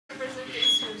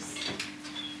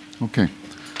Okay.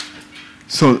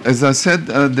 So as I said,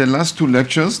 the last two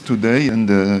lectures today and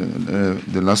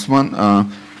the last one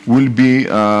will be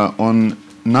on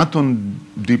not on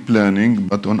deep learning,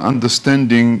 but on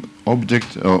understanding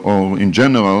object or in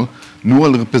general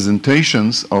neural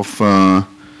representations of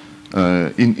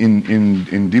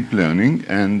in deep learning.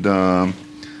 And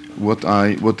what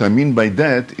I mean by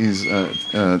that is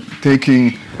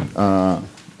taking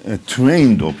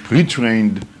trained or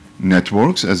pre-trained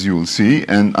networks, as you will see,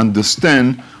 and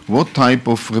understand what type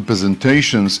of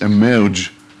representations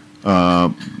emerge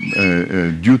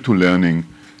due to learning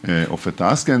of a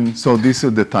task. And so this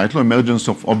is the title, Emergence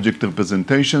of Object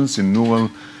Representations in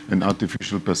Neural and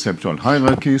Artificial Perceptual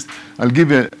Hierarchies.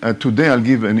 Today I'll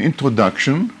give an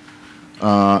introduction,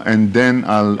 and then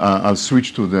I'll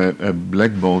switch to the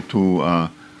blackboard to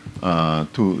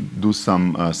do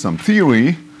some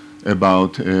theory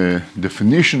about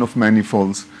definition of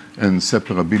manifolds and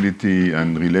separability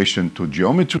and relation to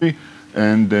geometry.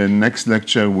 And the next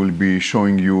lecture will be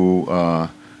showing you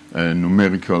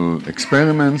numerical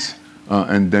experiments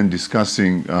and then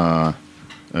discussing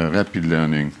rapid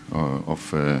learning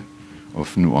of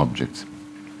new objects.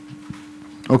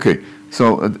 Okay,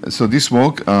 so this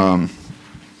work,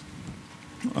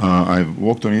 I've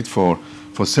worked on it for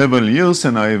several years,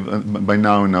 and by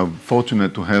now I'm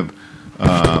fortunate to have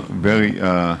very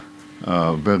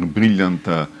brilliant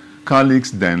colleagues.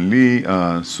 Dan Lee,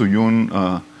 Suyun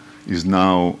is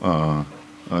now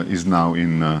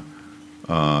in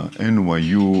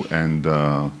NYU and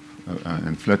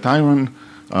Flatiron.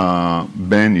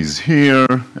 Ben is here,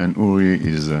 and Uri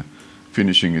is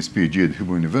finishing his PhD at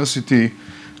Hebrew University.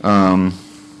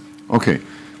 Okay,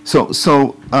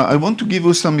 so I want to give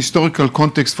you some historical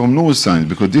context from neuroscience,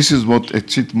 because this is what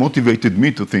it motivated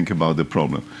me to think about the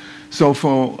problem. So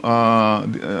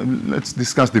let's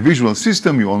discuss the visual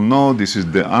system. You all know this is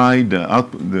the eye.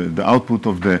 The output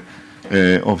of the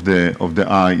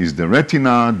eye is the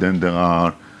retina. Then there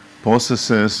are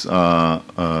processes, the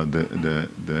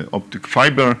optic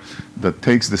fiber that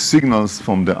takes the signals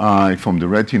from the eye, from the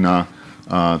retina,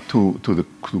 to the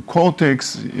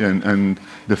cortex, and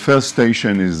the first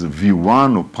station is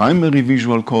V1, or primary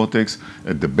visual cortex,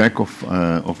 at the back of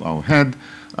our head.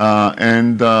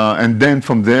 And then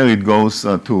from there it goes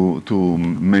to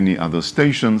many other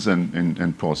stations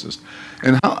and processed.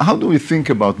 And how do we think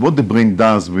about what the brain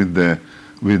does with the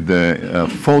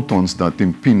photons that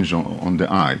impinge on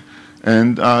the eye?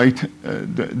 And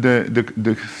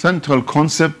the central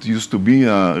concept used to be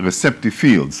a receptive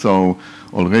field, so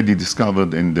already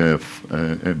discovered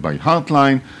by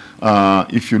Hartline.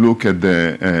 If you look at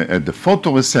the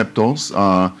photoreceptors,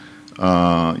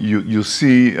 you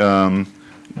see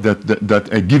that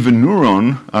a given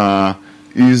neuron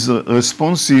is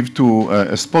responsive to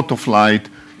a spot of light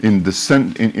in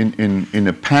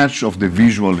a patch of the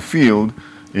visual field,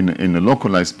 in a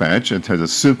localized patch. It has a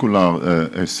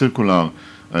circular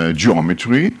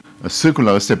geometry, a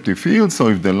circular receptive field. So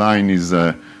if the line is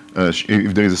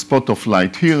if there is a spot of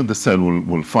light here, the cell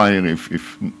will fire.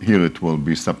 If here, it will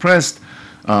be suppressed.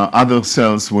 Other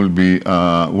cells will be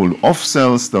off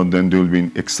cells, so then they will be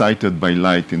excited by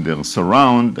light in their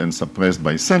surround and suppressed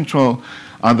by central.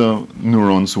 Other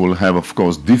neurons will have, of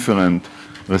course, different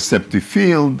receptive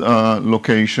field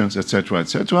locations, etc.,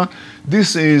 etc.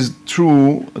 This is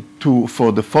true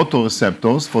for the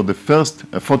photoreceptors, for the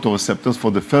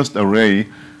first array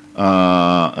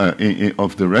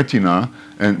of the retina,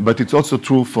 but it's also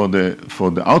true for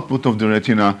the output of the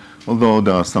retina, although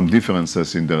there are some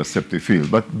differences in the receptive field.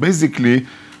 But basically,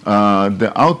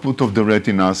 the output of the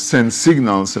retina sends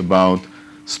signals about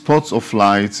spots of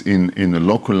light in a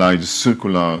localized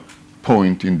circular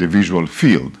point in the visual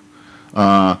field.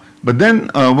 But then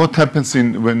what happens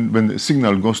when the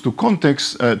signal goes to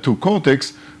cortex,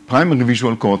 primary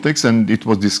visual cortex, and it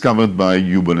was discovered by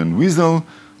Hubel and Wiesel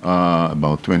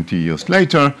about 20 years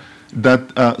later,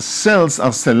 that cells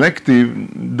are selective.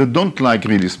 They don't like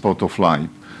really spot of light.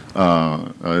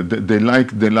 They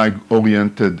like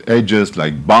oriented edges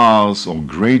like bars or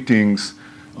gratings,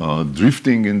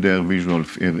 drifting in their visual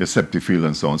receptive field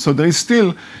and so on. So there is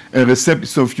still a receptive.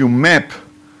 So if you map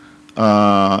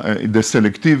the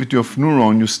selectivity of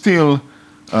neuron, you still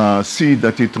see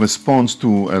that it responds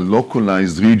to a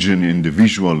localized region in the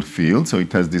visual field. So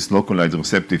it has this localized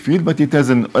receptive field, but it has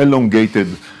an elongated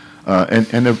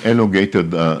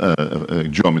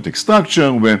geometric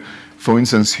structure where, for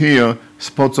instance, here,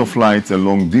 spots of light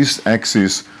along this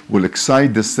axis will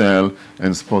excite the cell,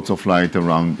 and spots of light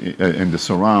around in the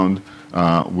surround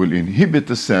will inhibit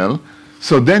the cell.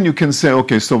 So then you can say,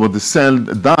 okay, so what the cell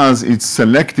does, it's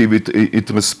selective,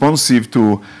 it's responsive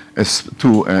to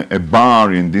a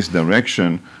bar in this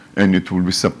direction and it will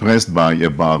be suppressed by a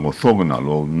bar orthogonal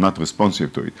or not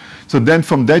responsive to it. So then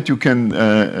from that you can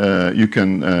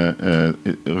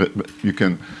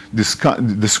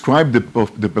describe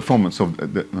the performance of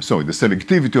the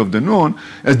selectivity of the neuron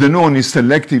as the neuron is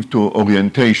selective to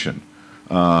orientation.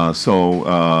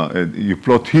 You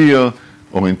plot here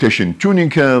orientation tuning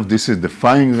curve. This is the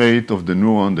firing rate of the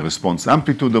neuron, the response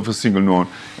amplitude of a single neuron,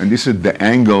 and this is the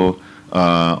angle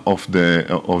of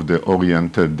the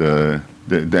oriented, the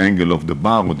angle of the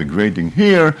bar or the grading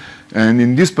here. And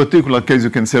in this particular case, you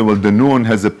can say, well, the neuron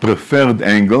has a preferred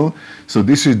angle. So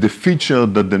this is the feature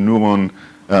that the neuron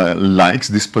likes,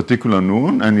 this particular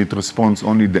neuron, and it responds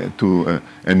only to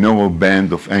a narrow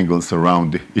band of angles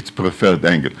around its preferred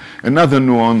angle. Another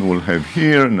neuron will have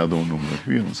here, another one will have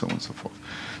here, and so on and so forth.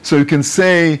 So you can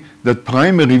say that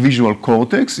primary visual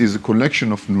cortex is a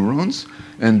collection of neurons,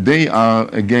 and they are,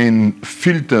 again,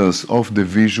 filters of the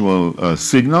visual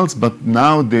signals, but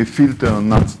now they filter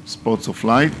not spots of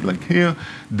light, like here.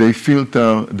 They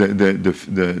filter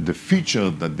the feature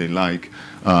that they like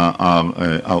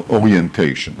are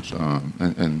orientations.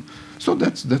 And so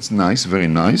that's nice, very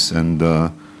nice, and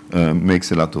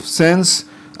makes a lot of sense.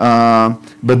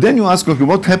 But then you ask, okay,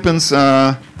 what happens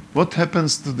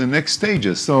to the next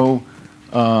stages? So,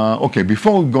 okay,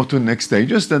 before we go to the next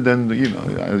stages, then you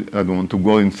know, I don't want to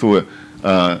go into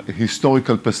a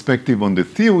historical perspective on the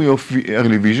theory of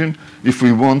early vision. If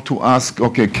we want to ask,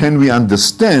 okay, can we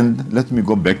understand? Let me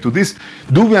go back to this.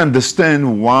 Do we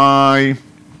understand why?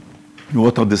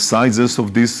 What are the sizes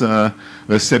of these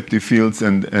receptive fields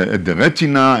and the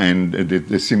retina, and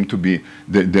they seem to be,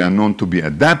 they are known to be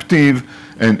adaptive,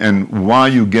 and why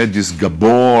you get these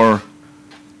Gabor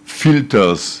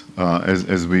filters,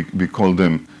 as we call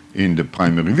them, in the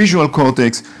primary visual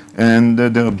cortex. And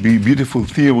there are beautiful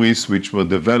theories which were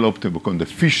developed, called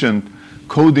efficient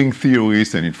coding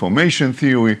theories and information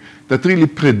theory, that really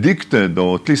predicted,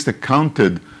 or at least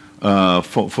accounted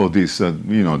for this.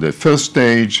 You know, the first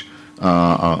stage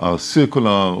are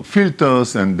circular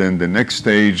filters, and then the next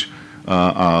stage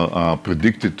are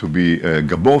predicted to be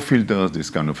Gabor filters, this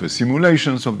kind of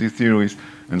simulations of these theories,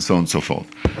 and so on and so forth.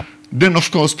 Then,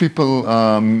 of course, people,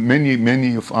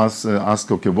 many of us ask,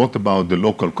 okay, what about the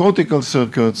local cortical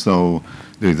circuit? So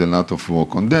there's a lot of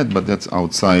work on that, but that's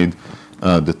outside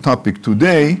the topic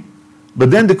today.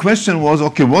 But then the question was,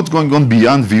 okay, what's going on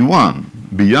beyond V1?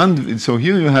 Beyond, so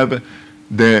here you have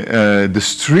the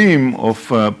stream of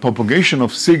propagation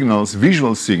of signals,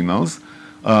 visual signals,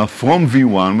 from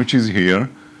V1, which is here,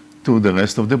 to the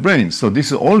rest of the brain. So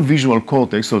this is all visual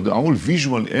cortex, so they're all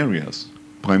visual areas.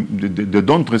 They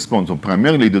don't respond, so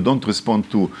primarily they don't respond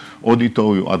to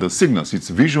auditory or other signals. It's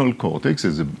visual cortex.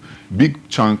 It's a big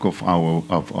chunk of our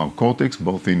cortex,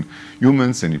 both in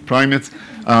humans and in primates.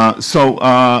 So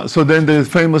then the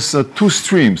famous two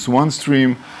streams. One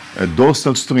stream, a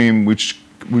dorsal stream, which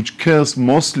cares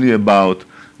mostly about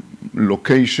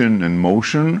location and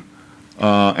motion,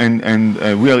 and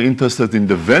we are interested in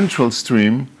the ventral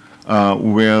stream,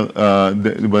 where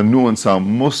neurons are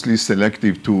mostly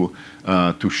selective to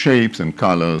shapes and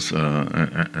colors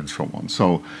and so on.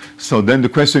 So then the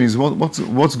question is,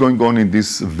 what's going on in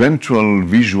this ventral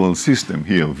visual system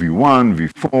here? V1,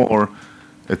 V4,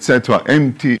 etc.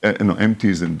 MT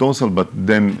is in dorsal, but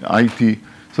then IT.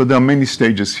 So there are many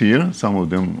stages here. Some of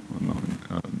them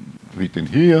written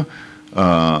here.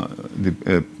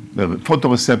 The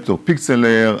photoreceptor pixel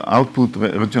layer, output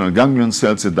retinal ganglion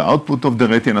cells at the output of the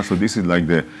retina. So this is like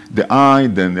the eye,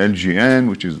 then LGN,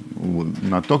 which is, we'll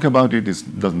not talk about it,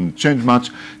 it doesn't change much.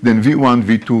 Then V1,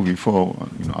 V2,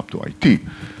 V4, up to IT.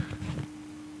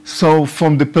 So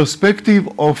from the perspective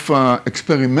of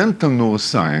experimental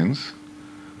neuroscience,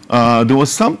 there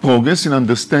was some progress in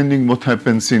understanding what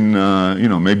happens in,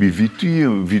 maybe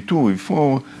V2,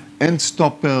 V4, end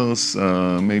stoppers,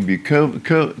 maybe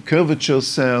curvature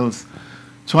cells,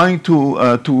 trying to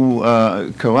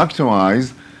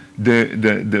characterize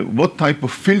what type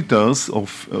of filters of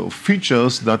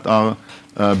features that are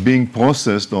being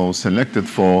processed or selected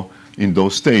for in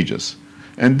those stages.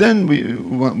 And then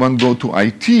one go to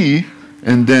IT,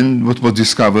 and then what was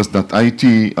discovered that IT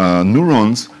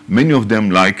neurons, many of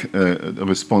them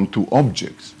respond to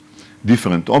objects.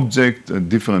 Different objects,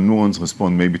 different neurons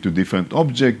respond maybe to different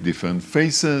objects, different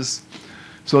faces.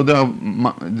 So they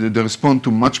respond to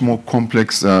much more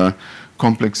complex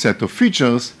set of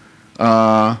features.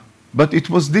 But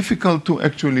it was difficult to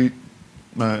actually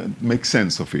make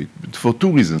sense of it for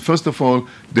two reasons. First of all,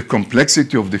 the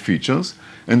complexity of the features.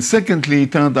 And secondly,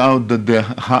 it turned out that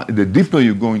the deeper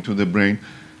you go into the brain,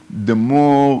 the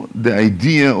more the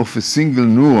idea of a single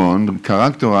neuron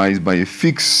characterized by a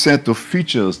fixed set of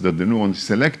features that the neuron is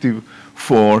selective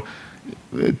for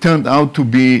turned out to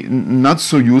be not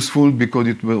so useful because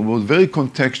it was very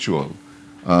contextual.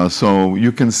 So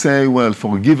you can say, well,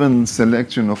 for a given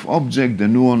selection of object, the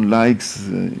neuron likes,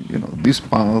 this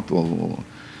part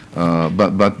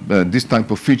but this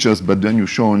type of features, but then you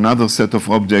show another set of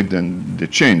objects and they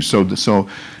change. So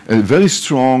a very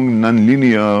strong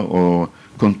nonlinear or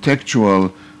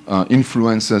contextual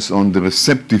influences on the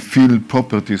receptive field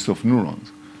properties of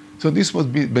neurons. So this was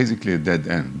basically a dead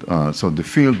end. So the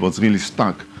field was really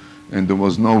stuck, and there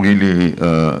was no really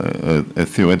a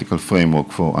theoretical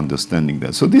framework for understanding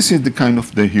that. So this is the kind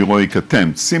of the heroic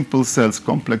attempt: simple cells,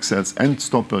 complex cells,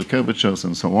 end-stopper curvatures,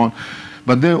 and so on.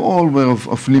 But they all were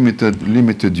of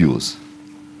limited use.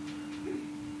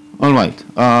 All right.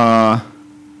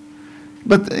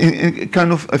 But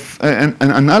kind of an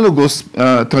analogous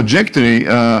trajectory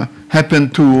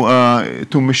happened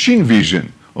to machine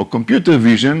vision, or computer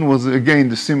vision was again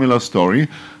the similar story.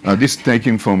 This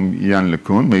taken from Jan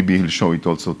LeCun. Maybe he'll show it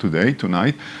also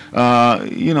tonight.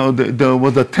 There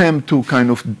was an attempt to kind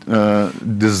of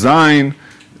design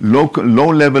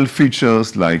low-level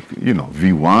features like,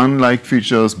 V1-like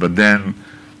features, but then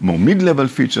more mid-level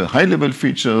features, high-level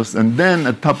features, and then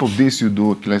at top of this you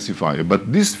do a classifier.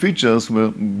 But these features were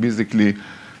basically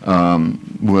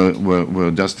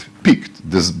were just picked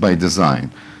by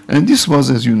design. And this was,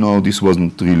 as you know, this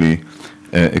wasn't really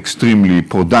extremely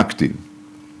productive.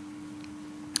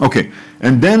 Okay,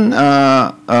 and then,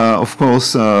 of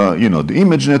course, the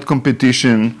ImageNet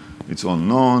competition. It's all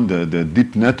known, the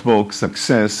deep network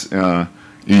success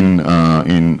in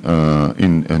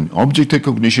an object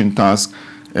recognition task,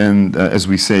 and as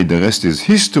we say, the rest is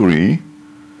history.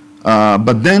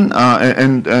 But then,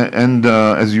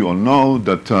 as you all know,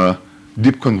 that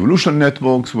deep convolutional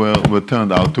networks were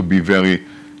turned out to be very,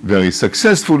 very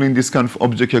successful in this kind of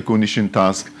object recognition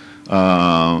task.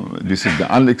 This is the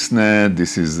AlexNet,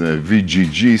 this is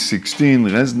VGG16,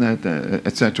 ResNet,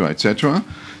 etc., etc.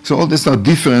 So all these are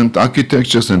different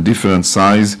architectures and different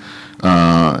size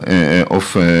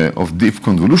of deep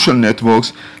convolutional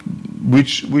networks,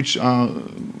 which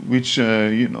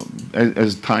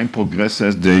as time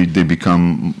progresses, they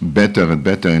become better and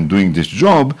better in doing this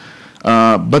job.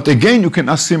 But again, you can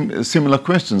ask similar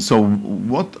questions. So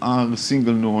what are a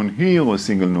single neuron here or a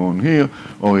single neuron here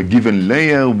or a given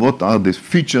layer? What are the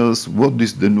features? What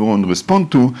does the neuron respond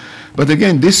to? But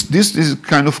again, this is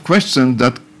kind of question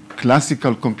that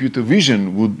classical computer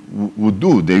vision would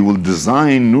do. They will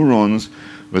design neurons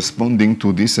responding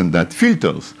to this and that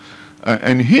filters.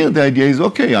 And here the idea is,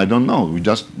 okay, I don't know. We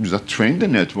just train the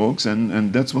networks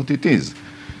and that's what it is.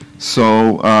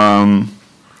 So,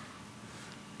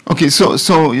 okay,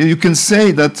 so you can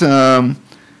say that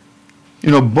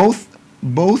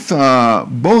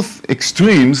both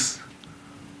extremes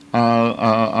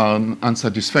are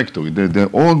unsatisfactory. The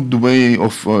old way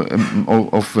of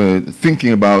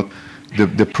thinking about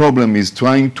the problem is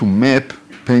trying to map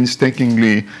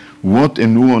painstakingly what a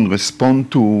neuron responds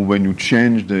to when you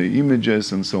change the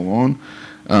images and so on.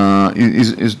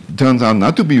 Turns out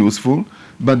not to be useful.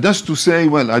 But just to say,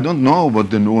 well, I don't know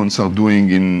what the neurons are doing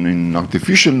in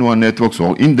artificial neural networks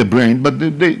or in the brain, but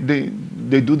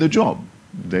they do the job.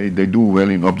 They do well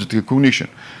in object recognition.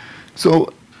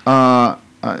 So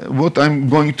what I'm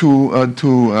going to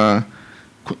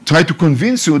try to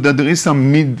convince you that there is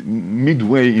some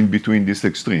midway in between these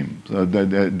extremes.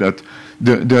 That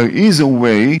there is a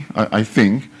way, I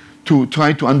think, to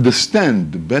try to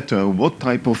understand better what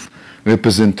type of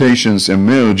representations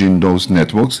emerge in those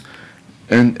networks.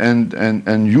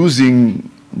 And using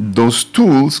those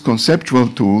tools, conceptual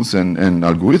tools and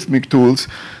algorithmic tools,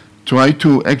 try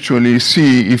to actually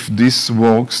see if this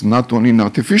works not only in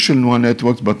artificial neural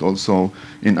networks, but also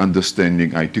in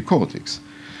understanding IT cortex.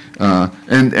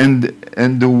 And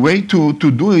the way to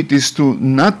do it is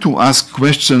not to ask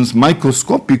questions,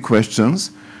 microscopic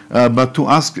questions, but to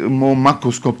ask more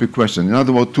macroscopic questions. In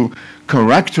other words, to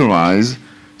characterize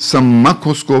some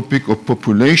macroscopic or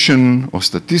population or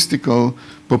statistical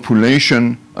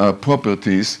population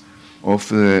properties of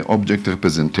the object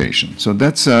representation. So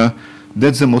that's the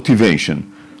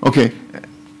motivation. Okay,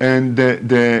 and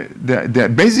the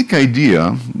basic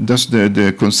idea, just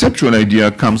the conceptual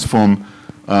idea, comes from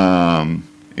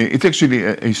it actually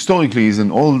historically is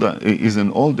an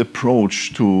old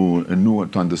approach to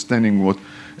understanding what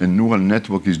a neural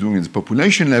network is doing at the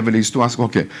population level, is to ask,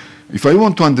 okay, if I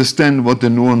want to understand what the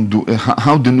neuron do,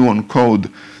 how the neuron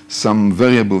code some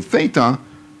variable theta,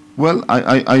 well,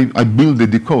 I build a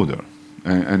decoder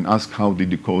and ask how the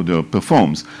decoder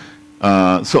performs.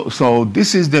 So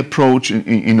this is the approach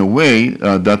in a way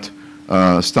that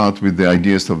start with the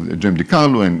ideas of James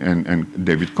DiCarlo and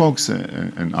David Cox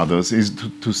and others, is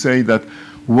to say that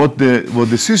what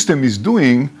the system is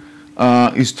doing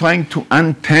is trying to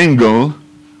untangle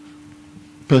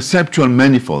perceptual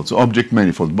manifolds, object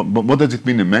manifold. But what does it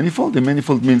mean, a manifold? A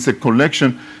manifold means a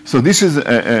collection. So this is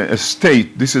a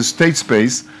state. This is state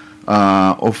space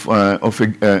of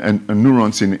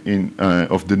neurons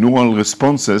of the neural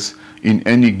responses in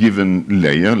any given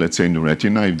layer. Let's say in the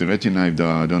retina. If the retina, if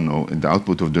I don't know, the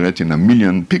output of the retina,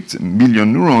 million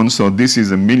neurons. So this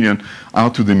is a million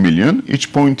out to the million.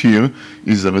 Each point here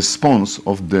is a response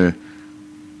of the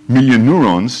million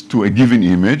neurons to a given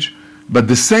image, but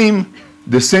the same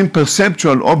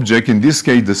perceptual object, in this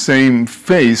case the same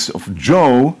face of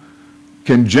Joe,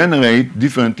 can generate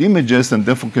different images and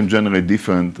therefore can generate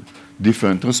different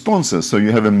responses. So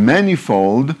you have a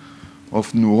manifold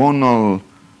of neuronal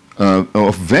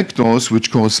of vectors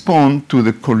which correspond to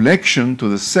the collection, to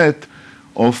the set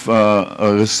of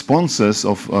responses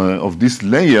of this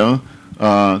layer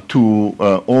to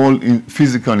all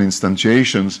physical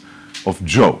instantiations of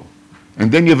Joe.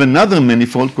 And then you have another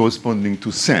manifold corresponding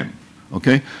to Sam.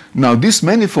 Okay? Now, these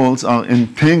manifolds are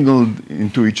entangled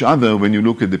into each other when you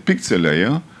look at the pixel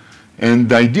layer. And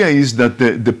the idea is that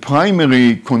the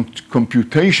primary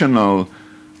computational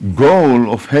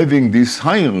goal of having this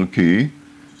hierarchy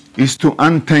is to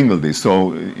untangle this.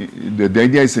 So the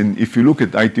idea is, if you look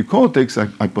at IT cortex,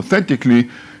 hypothetically,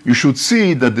 you should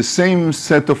see that the same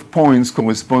set of points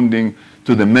corresponding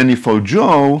to the manifold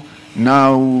Joe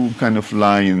now kind of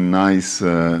lie in nice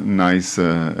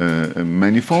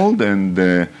manifold,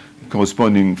 and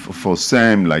corresponding for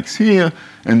Sam like here,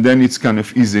 and then it's kind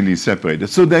of easily separated.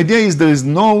 So the idea is there is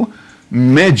no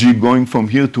magic going from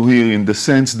here to here, in the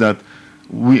sense that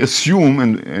we assume,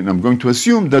 and I'm going to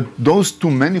assume, that those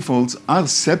two manifolds are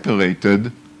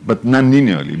separated, but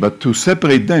non-linearly. But to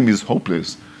separate them is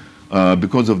hopeless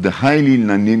because of the highly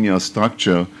nonlinear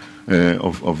structure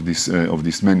of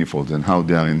these manifolds and how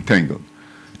they are entangled.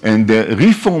 And the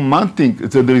reformatting,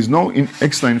 so there is no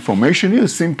extra information here,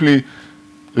 simply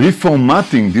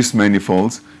reformatting these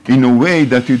manifolds in a way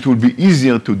that it will be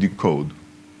easier to decode.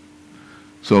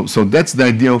 So that's the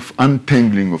idea of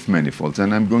untangling of manifolds.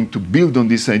 And I'm going to build on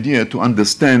this idea to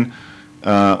understand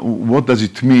what does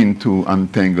it mean to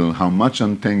untangle, how much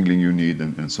untangling you need,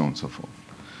 and so on and so forth.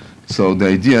 So the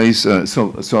idea is,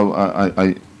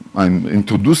 I'm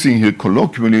introducing here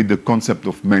colloquially the concept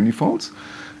of manifolds.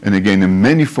 And again, a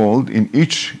manifold in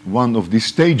each one of these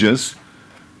stages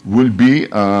will be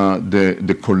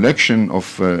the collection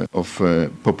of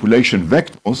population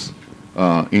vectors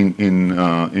in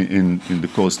the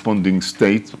corresponding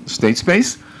state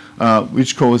space,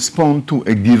 which correspond to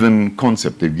a given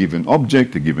concept, a given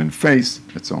object, a given face,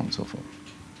 and so on and so forth.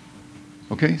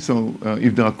 Okay, so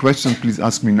if there are questions, please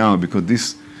ask me now, because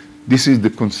this is the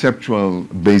conceptual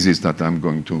basis that I'm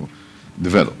going to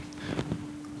develop.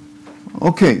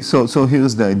 Okay, so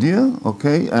here's the idea.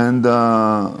 Okay, and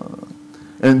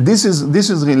this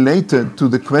is related to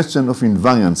the question of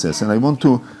invariances, and I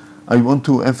want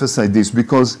to emphasize this,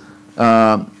 because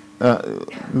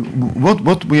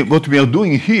what we are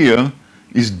doing here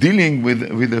is dealing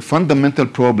with a fundamental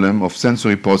problem of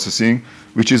sensory processing,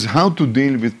 which is how to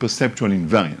deal with perceptual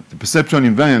invariance. The perceptual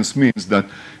invariance means that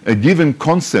a given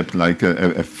concept, like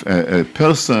a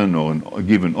person or a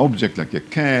given object, like a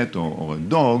cat or a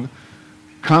dog,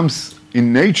 comes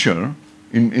in nature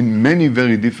in many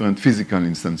very different physical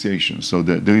instantiations. So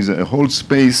there is a whole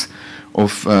space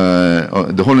of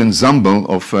the whole ensemble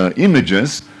of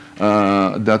images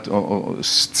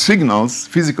signals,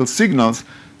 physical signals,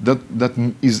 that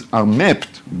are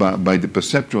mapped by the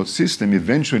perceptual system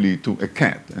eventually to a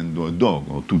cat and to a dog,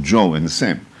 or to Joe and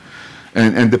Sam.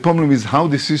 And the problem is how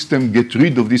the system gets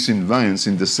rid of this invariance,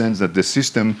 in the sense that the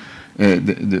system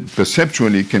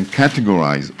perceptually can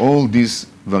categorize all this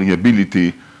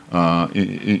variability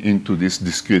into these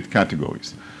discrete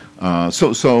categories. This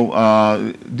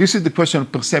is the question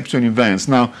of perceptual invariance.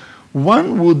 Now,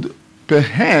 one would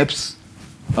perhaps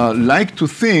like to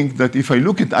think that if I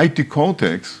look at IT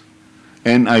cortex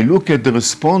and I look at the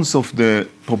response of the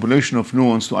population of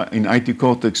neurons in IT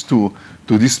cortex to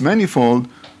this manifold,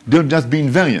 they'll just be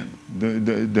invariant.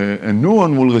 A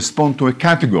neuron will respond to a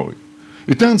category.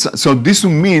 So this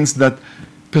means that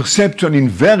perceptual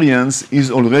invariance is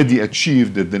already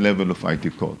achieved at the level of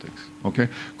IT cortex. Okay?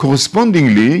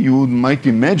 Correspondingly, you might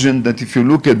imagine that if you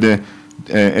look at the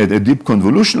deep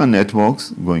convolutional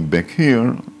networks, going back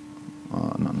here,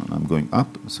 no, I'm going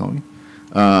up, sorry.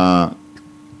 That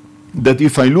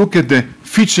if I look at the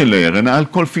feature layer, and I'll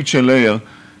call feature layer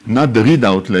not the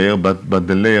readout layer, but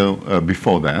the layer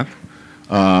before that.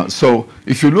 So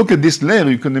if you look at this layer,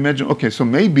 you can imagine, okay, so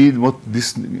maybe what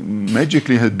this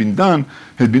magically has been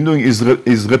doing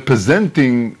is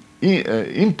representing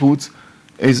inputs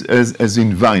as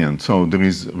invariant. So there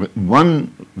is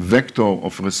one vector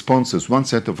of responses, one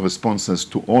set of responses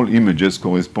to all images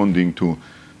corresponding to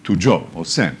Joe or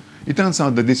Sam. It turns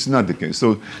out that this is not the case.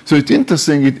 So it's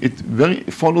interesting.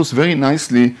 It follows very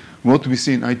nicely what we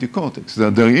see in IT cortex.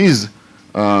 That there is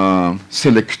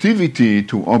selectivity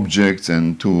to objects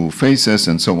and to faces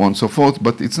and so on and so forth,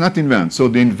 but it's not invariant. So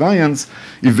the invariance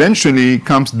eventually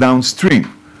comes downstream.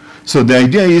 So the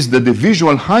idea is that the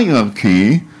visual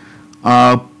hierarchy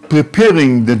are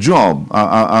preparing the job.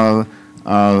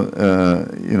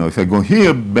 You know, if I go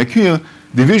here, back here,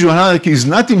 the visual hierarchy is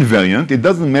not invariant. It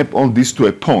doesn't map all this to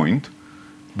a point,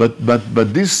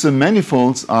 but these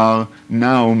manifolds are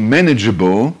now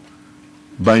manageable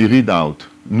by readout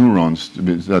neurons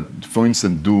that, for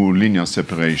instance, do linear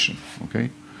separation.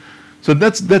 Okay, so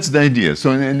that's the idea.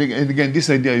 So and again, this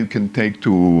idea you can take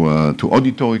to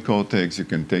auditory cortex. You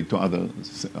can take to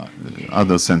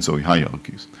other sensory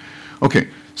hierarchies. Okay,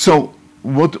 so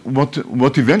what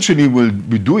eventually we'll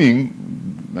be doing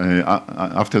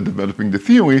after developing the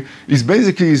theory is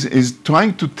basically is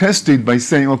trying to test it by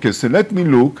saying, okay, so let me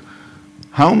look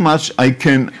how much I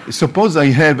can. Suppose I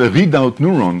have a readout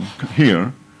neuron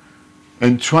here,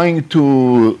 and trying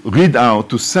to read out,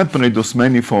 to separate those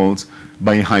manifolds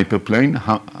by hyperplane,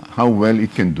 how well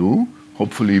it can do,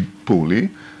 hopefully poorly,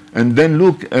 and then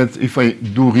look at if I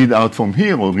do read out from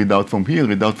here, or read out from here,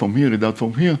 read out from here, read out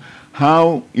from here,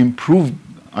 how improved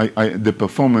the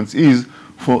performance is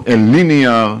for a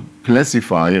linear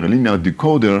classifier, a linear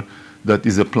decoder that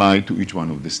is applied to each one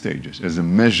of the stages as a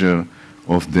measure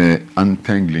of the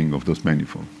untangling of those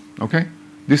manifolds. Okay?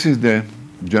 This is the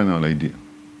general idea.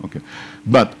 Okay,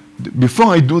 but before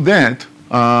I do that,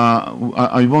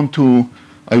 I want to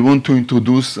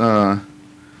introduce. I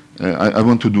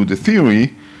want to do the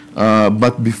theory,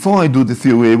 but before I do the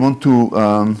theory, I want to.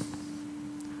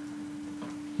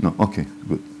 No, okay,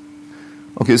 good.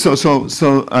 Okay, so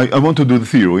I want to do the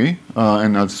theory,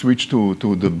 and I'll switch to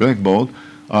the blackboard.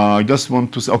 I just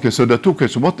want to say, okay, so there are two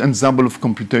questions: what ensemble of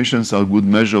computations are a good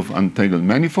measure of untangled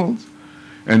manifolds?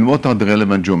 And what are the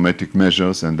relevant geometric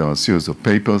measures? And there are a series of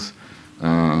papers,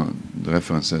 the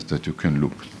references that you can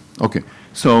look. Okay,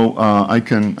 so I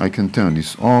can turn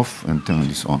this off and turn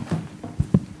this on.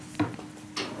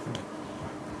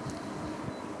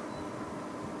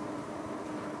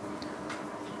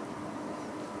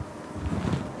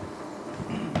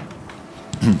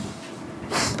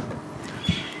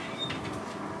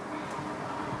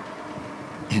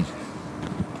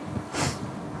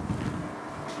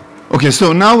 Okay,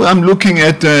 so now I'm looking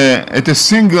at a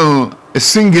single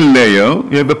layer.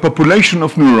 You have a population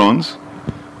of neurons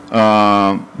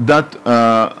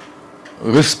that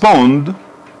respond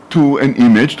to an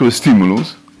image, to a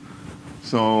stimulus.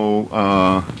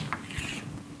 So,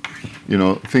 you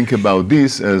know, think about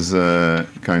this as a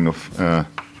kind of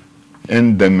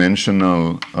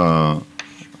n-dimensional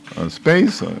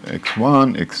space, so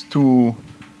x1, x2,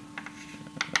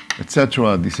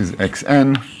 etc. This is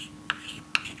xn.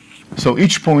 So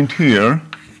each point here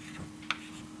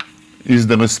is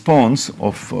the response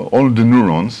of all the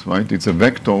neurons, right? It's a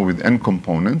vector with n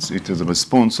components. It is a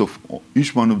response of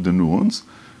each one of the neurons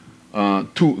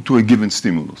to a given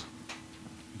stimulus,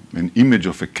 an image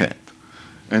of a cat.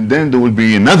 And then there will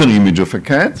be another image of a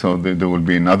cat, so there will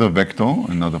be another vector,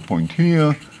 another point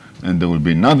here, and there will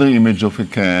be another image of a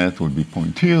cat, will be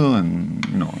point here, and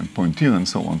you know, and point here, and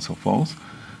so on and so forth.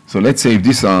 So let's say if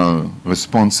these are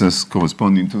responses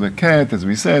corresponding to the cat, as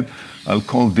we said, I'll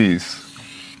call this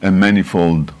a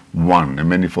manifold 1, a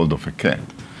manifold of a cat.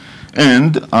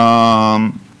 And,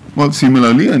 well,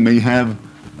 similarly, I may have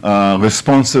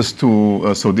responses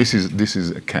to, so this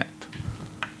is a cat.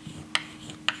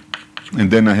 And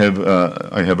then I have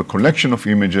a collection of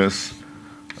images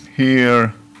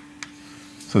here.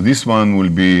 So this one will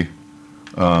be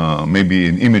maybe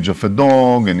an image of a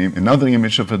dog, and another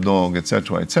image of a dog,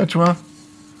 etc., etc.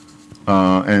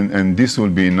 And this will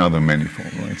be another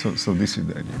manifold, right? So this is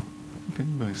the idea. Okay,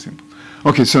 very simple.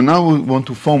 Okay, so now we want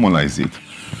to formalize it.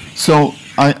 So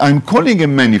I'm calling a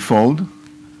manifold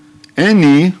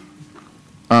any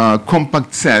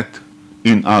compact set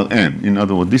in Rn. In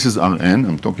other words, this is Rn.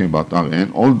 I'm talking about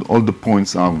Rn. All the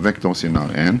points are vectors in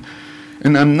Rn.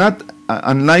 And I'm not,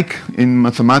 unlike in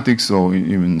mathematics or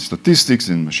even statistics,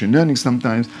 in machine learning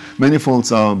sometimes,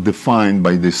 manifolds are defined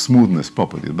by the smoothness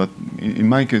property. But in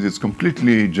my case, it's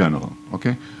completely general,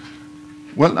 okay?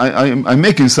 Well, I'm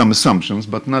making some assumptions,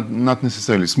 but not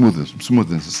necessarily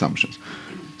smoothness assumptions.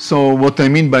 So what I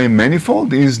mean by a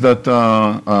manifold is that,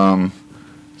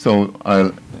 so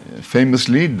I'll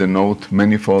famously denote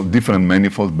manifold, different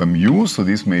manifolds by mu. So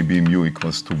this may be mu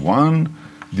equals to 1.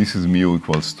 This is mu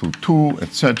equals to 2,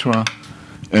 etc.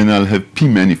 And I'll have P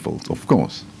manifolds, of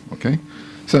course. Okay?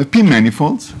 So P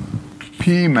manifolds.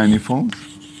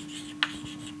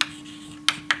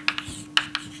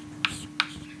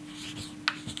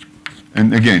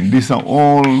 And again, these are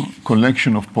all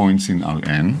collection of points in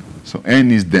Rn. So n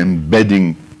is the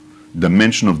embedding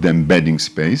dimension of the embedding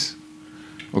space.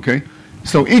 Okay?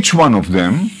 So each one of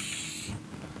them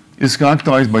is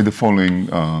characterized by the following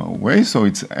way. So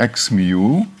it's x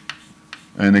mu,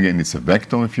 and again, it's a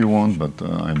vector if you want, but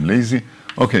I'm lazy.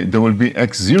 Okay, there will be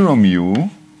x0 mu,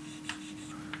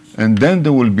 and then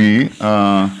there will be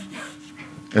a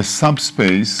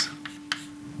subspace,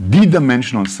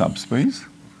 d-dimensional subspace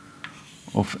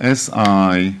of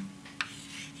Si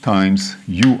times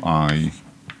Ui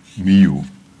mu.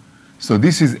 So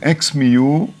this is x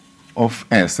mu of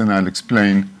S, and I'll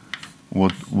explain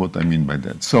what I mean by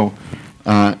that. So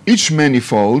each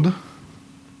manifold,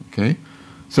 okay,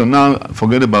 so now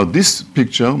forget about this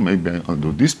picture, maybe I'll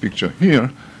do this picture here.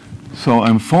 So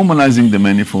I'm formalizing the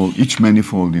manifold, each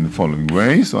manifold in the following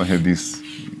way. So I have this,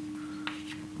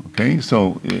 okay,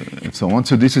 so so on.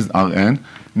 So this is Rn.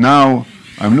 Now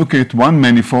I'm looking at one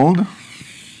manifold,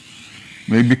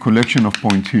 maybe collection of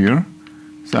points here.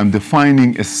 So I'm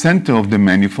defining a center of the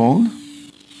manifold.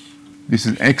 This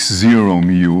is x0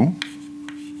 mu.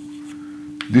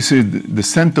 This is the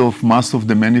center of mass of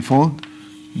the manifold,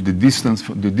 the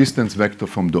distance vector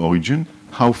from the origin,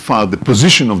 how far the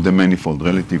position of the manifold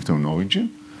relative to an origin.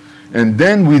 And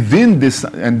then within this,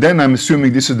 and then I'm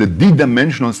assuming this is the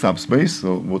d-dimensional subspace,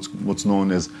 so what's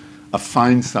known as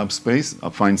affine subspace.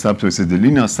 Affine subspace is the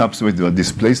linear subspace that are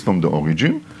displaced from the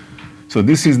origin. So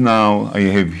this is now, I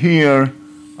have here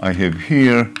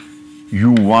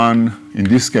U1. In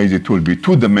this case, it will be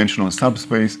two-dimensional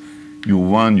subspace,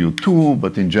 U1, U2,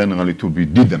 but in general, it will be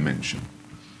d-dimension.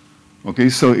 Okay,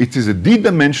 so it is a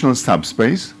d-dimensional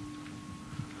subspace.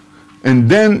 And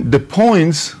then the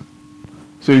points,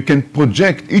 so you can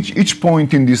project each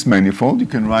point in this manifold, you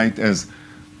can write as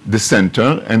the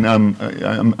center, and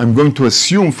I'm going to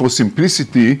assume for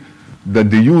simplicity that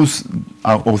the U's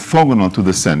are orthogonal to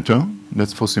the center.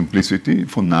 That's for simplicity.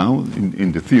 For now,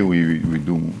 in the theory, we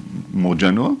do more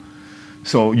general.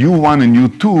 So U1 and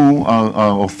U2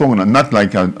 are orthogonal, not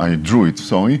like I drew it,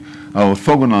 sorry, are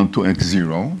orthogonal to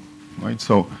x0, right?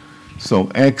 So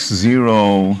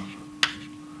x0,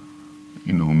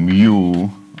 mu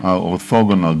are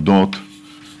orthogonal dot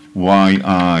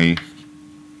yi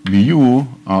mu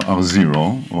are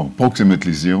 0, or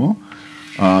approximately 0.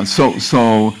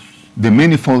 So the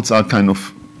manifolds are kind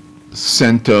of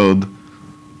centered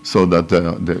so that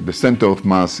the center of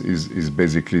mass is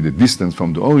basically the distance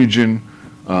from the origin,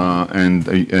 and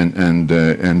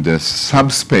the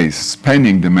subspace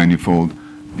spanning the manifold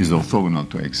is orthogonal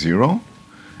to x0.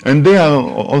 And they are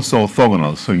also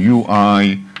orthogonal. So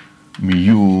ui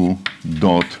mu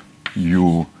dot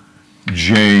u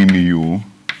j mu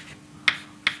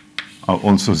are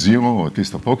also 0, or at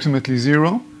least approximately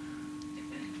 0.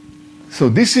 So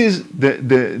this is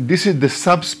the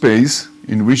subspace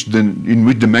in which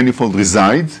the manifold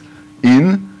resides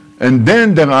in, and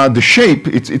then there are the shape.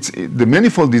 The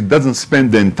manifold doesn't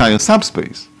span the entire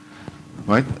subspace,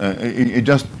 right? It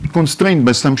just constrained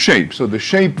by some shape. So the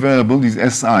shape variable is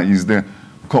Si, is the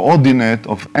coordinate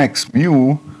of x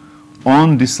mu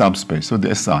on this subspace, so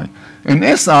the Si. And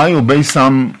Si obeys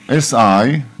some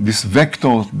Si, this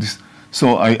vector.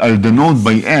 So I'll denote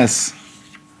by S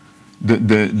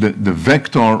the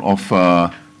vector of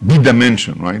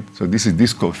d-dimension, right? So this is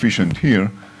this coefficient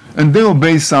here, and they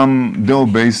obey some,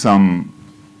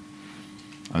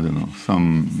 I don't know,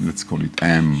 let's call it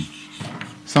M,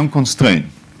 some constraint.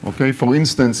 Okay. For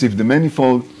instance, if the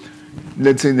manifold,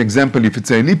 let's say an example, if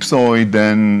it's an ellipsoid,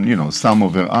 then sum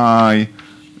over I,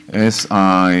 Si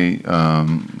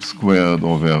squared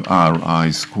over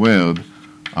Ri squared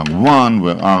are 1,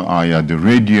 where Ri are the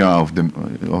radii of the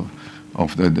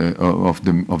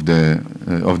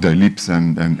ellipse,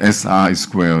 and Si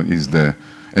square is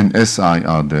and Si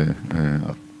are the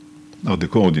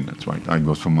coordinates, right? I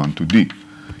goes from 1 to D.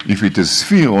 If it is a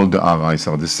sphere, all the Ri's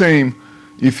are the same.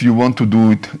 If you want to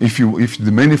do it, if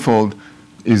the manifold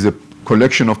is a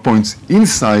collection of points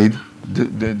inside the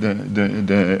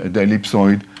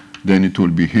ellipsoid, then it will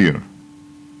be here.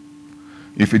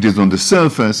 If it is on the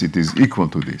surface, it is equal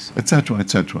to this, etc.,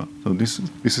 etc. So this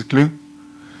is clear.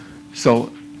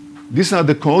 So these are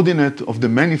the coordinate of the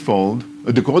manifold,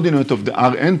 the coordinate of the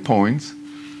Rn points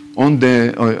on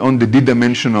the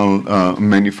d-dimensional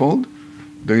manifold.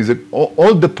 There is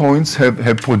all the points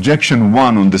have projection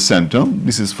 1 on the center.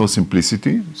 This is for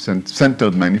simplicity,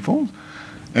 centered manifold,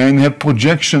 and have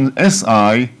projection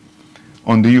Si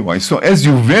on the Ui. So as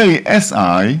you vary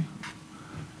Si,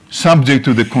 subject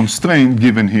to the constraint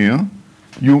given here,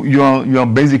 you are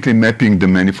basically mapping the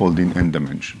manifold in n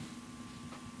dimension.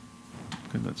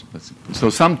 Okay, that's it. So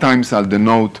sometimes I'll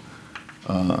denote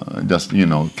just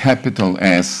capital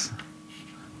S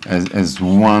as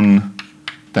 1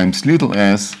 times little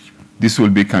s. This will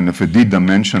be kind of a d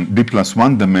plus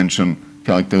 1 dimension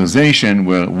characterization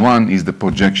where 1 is the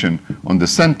projection on the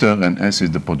center and s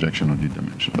is the projection on d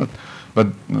dimension. But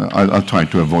I'll try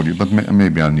to avoid it, but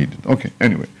maybe I'll need it. Okay,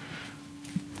 anyway.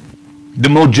 The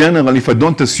more general, if I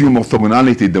don't assume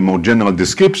orthogonality, the more general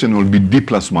description will be d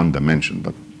plus 1 dimension.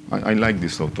 But I like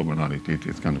this orthogonality.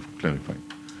 It's kind of clarifying.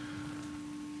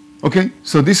 Okay,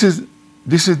 so this is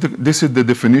the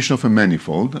definition of a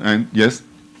manifold. And yes?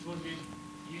 Would we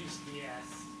use the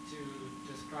S to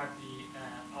describe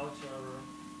the outer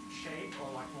shape, or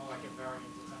more like a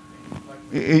variant or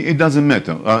something? It doesn't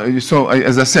matter. So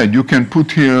as I said, you can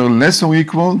put here less or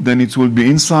equal, then it will be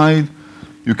inside.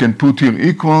 You can put here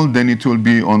equal, then it will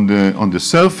be on the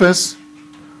surface.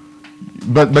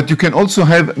 But you can also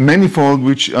have manifold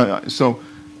which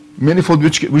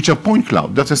which are point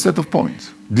cloud. That's a set of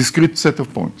points, discrete set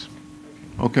of points.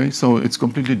 Okay, so it's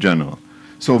completely general.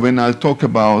 So when I talk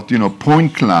about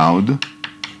point cloud,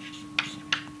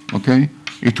 okay,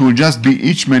 it will just be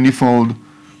each manifold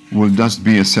will just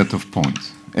be a set of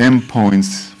points, m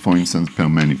points, for instance, per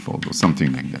manifold or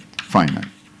something like that, finite.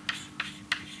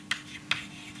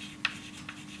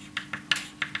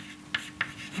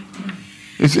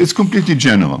 It's completely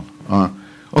general.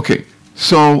 Okay,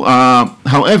 so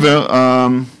however,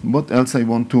 what else I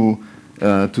want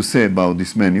to say about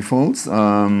these manifolds?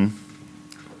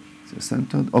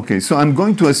 Centered. Okay, so I'm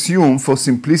going to assume for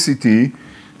simplicity,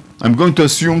 I'm going to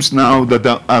assume now that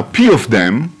there are p of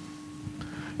them,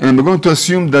 and I'm going to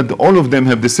assume that all of them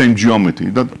have the same geometry.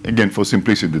 That, again, for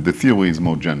simplicity, the theory is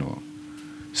more general.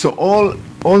 So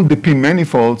all the p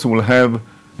manifolds will have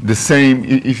the same,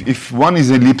 if one is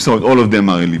ellipsoid, all of them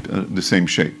are the same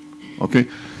shape, okay?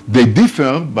 They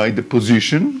differ by the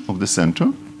position of the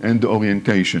center and the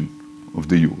orientation of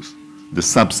the U's, the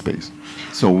subspace.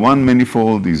 So one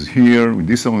manifold is here with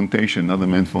this orientation, another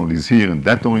manifold is here in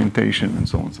that orientation, and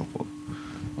so on and so forth,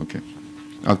 okay?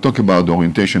 I'll talk about the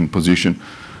orientation position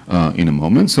in a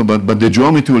moment, so, but the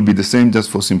geometry will be the same just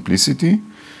for simplicity.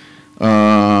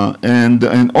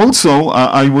 And also,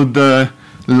 I would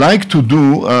like to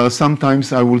do,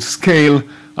 sometimes I will scale,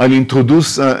 I'll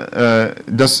introduce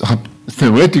just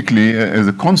theoretically as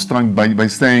a construct by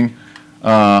saying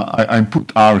I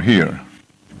put r here,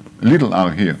 little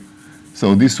r here.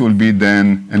 So this will be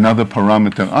then another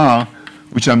parameter r,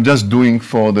 which I'm just doing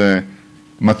for the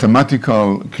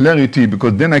mathematical clarity,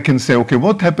 because then I can say, okay,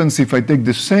 what happens if I take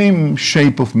the same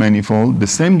shape of manifold, the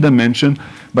same dimension,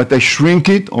 but I shrink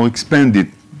it or expand it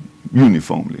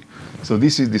uniformly. So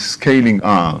this is the scaling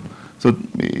R. So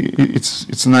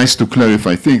it's nice to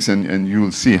clarify things, and you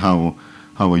will see how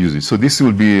I use it. So this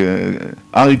will be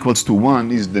R equals to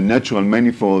 1 is the natural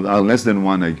manifold. R less than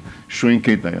 1, I shrink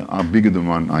it. R bigger than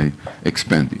 1, I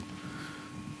expand it.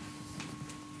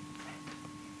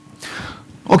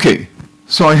 Okay,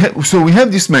 so we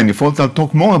have this manifold. I'll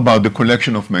talk more about the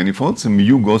collection of manifolds. And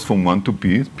mu goes from 1 to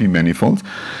p manifolds.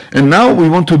 And now we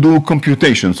want to do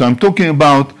computation. So I'm talking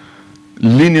about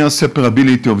linear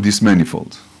separability of these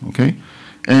manifolds, okay?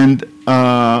 And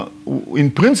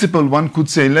in principle, one could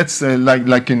say, let's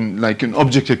like an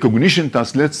object recognition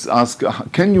task, let's ask,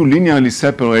 can you linearly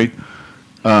separate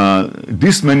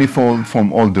this manifold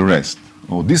from all the rest,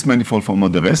 or this manifold from all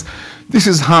the rest? This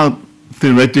is hard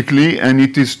theoretically, and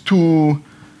it is too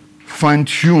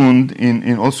fine-tuned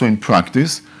also in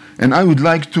practice. And I would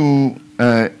like to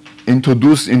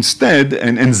introduce instead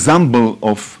an ensemble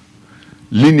of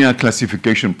linear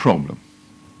classification problem.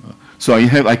 So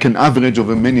I can average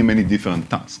over many different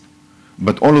tasks,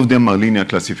 but all of them are linear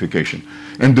classification.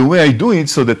 And the way I do it,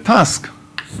 so the task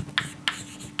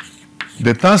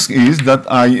is that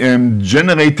I am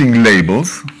generating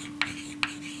labels,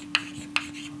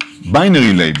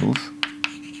 binary labels,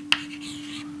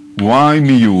 y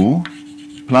mu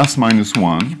plus minus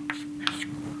 1,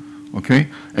 okay?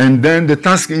 And then the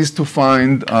task is to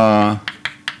find a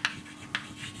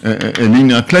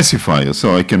linear classifier.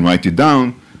 So I can write it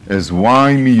down as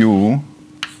y mu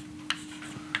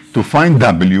to find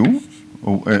w,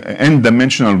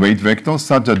 n-dimensional weight vector,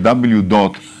 such that w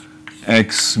dot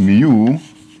x mu,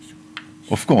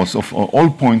 of course, of all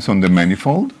points on the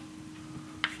manifold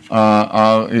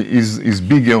is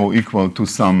bigger or equal to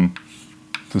some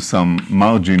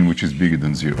margin which is bigger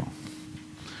than 0.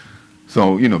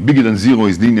 So, bigger than 0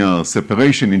 is linear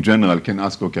separation. In general, I can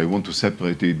ask, okay, I want to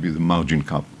separate it with a margin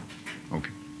cup. Okay.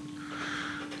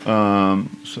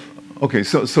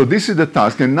 So this is the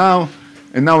task, and now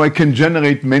I can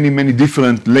generate many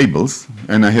different labels,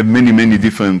 and I have many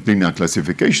different linear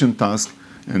classification tasks,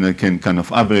 and I can kind of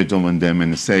average over them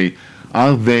and say,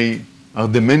 are the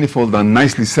manifolds are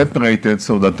nicely separated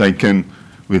so that I can,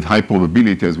 with high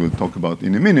probability, as we'll talk about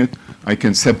in a minute, I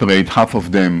can separate half of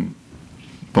them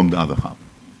from the other half.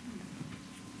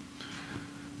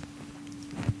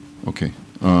 Okay.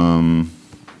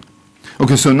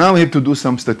 Okay, so now we have to do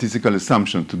some statistical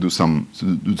assumptions to do some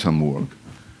work.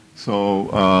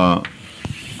 So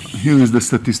here is the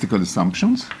statistical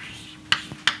assumptions.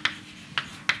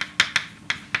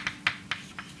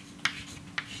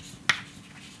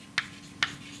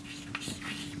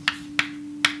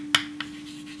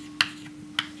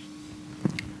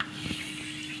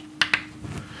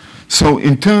 So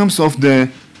in terms of the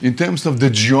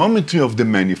geometry of the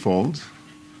manifolds,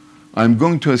 I'm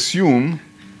going to assume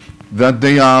that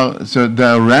they are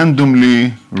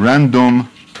random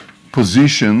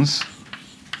positions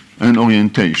and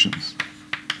orientations.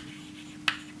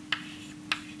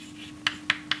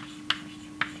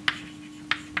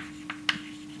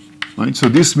 Right? So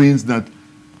this means that,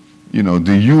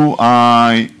 the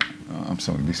UI, I'm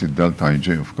sorry, this is delta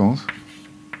ij, of course.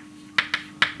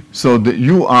 So the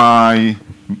UI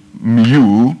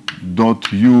mu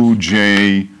dot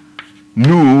uj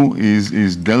nu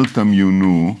is delta mu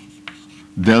nu,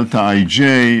 delta ij,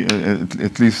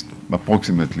 at least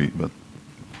approximately, but,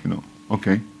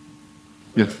 okay.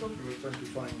 Yes? I thought we were trying to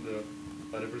find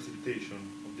a representation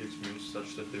of the x mu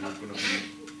such that they were going to be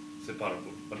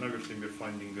separable. But now you're saying we're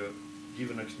finding a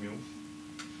given x mu,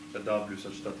 a w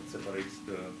such that it separates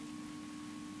the...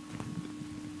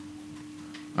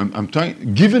 I'm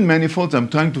trying, given manifolds, I'm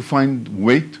trying to find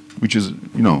weight, which is,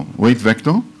 weight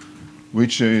vector,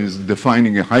 which is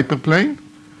defining a hyperplane,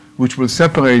 which will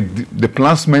separate the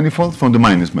plus manifold from the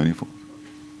minus manifold.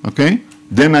 Okay?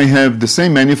 Then I have the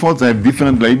same manifolds, I have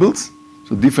different labels,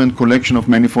 so different collection of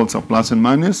manifolds are plus and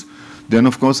minus. Then,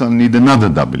 of course, I'll need another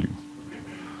W,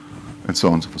 and so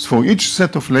on and so forth. For each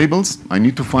set of labels, I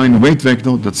need to find a weight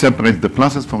vector that separates the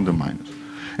pluses from the minus.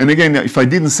 And again, if I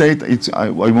didn't say it, I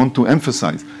want to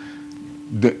emphasize,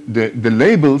 the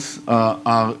labels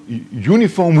are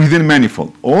uniform within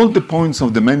manifold. All the points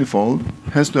of the manifold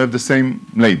has to have the same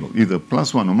label, either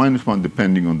 +1 or -1,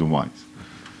 depending on the y's.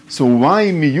 So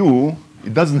y mu,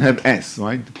 it doesn't have s,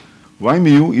 right? Y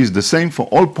mu is the same for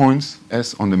all points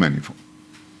s on the manifold.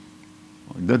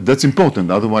 That's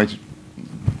important, otherwise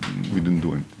we didn't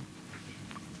do anything.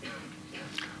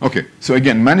 Okay, so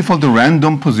again, manifold are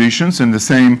random positions, and the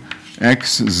same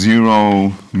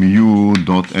x0 mu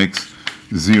dot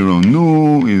x0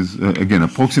 nu is, again,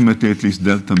 approximately at least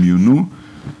delta mu nu.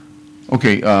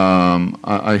 Okay,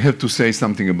 I have to say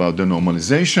something about the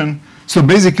normalization. So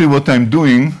basically what I'm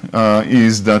doing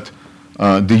is that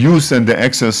the u's and the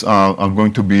x's are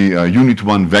going to be unit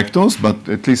 1 vectors, but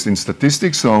at least in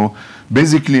statistics. So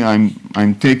basically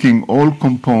I'm taking all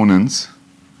components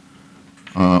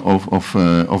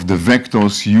of the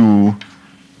vectors u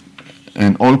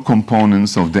and all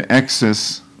components of the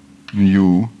x's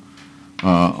mu,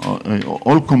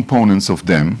 all components of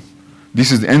them.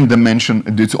 This is n-dimension,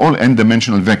 it's all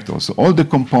n-dimensional vectors. So all the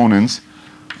components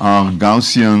are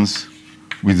Gaussians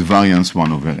with variance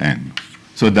 1 over n.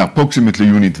 So they're approximately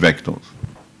unit vectors,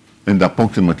 and they're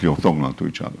approximately orthogonal to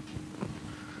each other.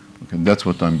 Okay, that's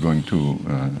what I'm going to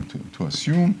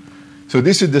assume. So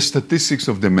this is the statistics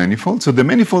of the manifold. So the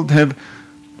manifold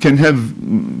can have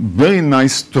very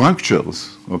nice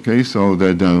structures. Okay, so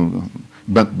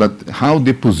but how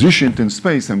they positioned in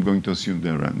space, I'm going to assume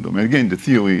they're random. And again, the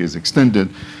theory is extended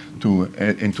to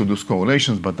introduce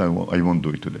correlations, but I won't do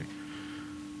it today.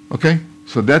 Okay,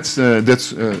 so that's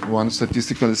one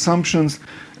statistical assumptions,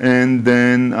 and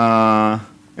then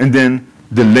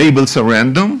the labels are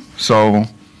random. So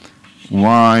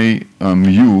y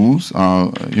mu's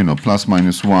are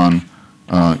 ±1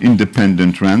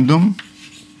 independent random.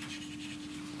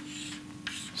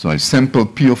 So I sample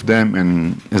P of them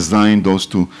and assign those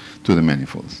to the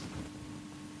manifolds.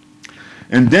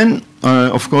 And then,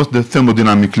 of course, the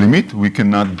thermodynamic limit, we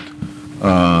cannot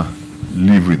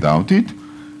live without it.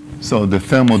 So the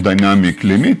thermodynamic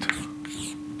limit,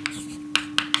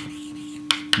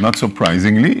 not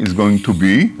surprisingly, is going to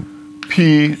be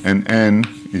P and N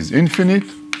is infinite,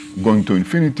 going to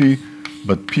infinity,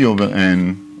 but P over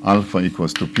N, alpha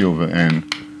equals to P over N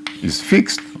is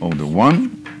fixed, or the 1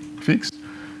 fixed.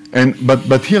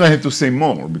 But here I have to say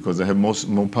more, because I have more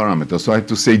parameters. So I have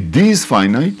to say D is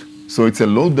finite, so it's a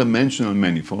low-dimensional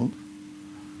manifold.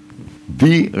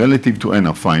 D relative to N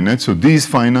are finite, so D is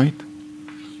finite.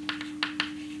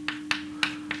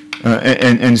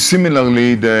 And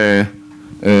similarly, the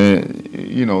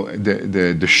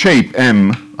shape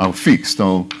M are fixed.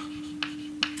 So,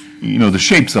 the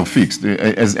shapes are fixed.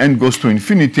 As N goes to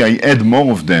infinity, I add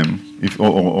more of them.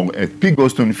 Or as P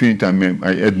goes to infinity,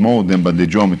 I add more of them, but the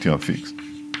geometry are fixed.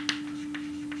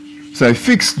 So I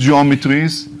fix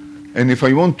geometries, and if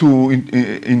I want to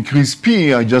increase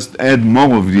P, I just add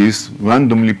more of these,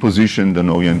 randomly positioned and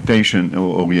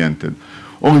oriented.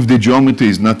 Or if the geometry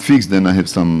is not fixed, then I have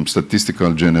some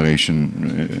statistical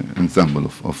generation ensemble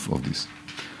of this.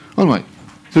 All right.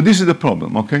 So this is the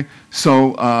problem, okay?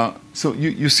 So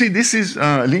you see, this is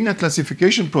a linear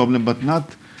classification problem, but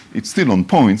not, it's still on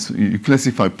points. You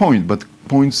classify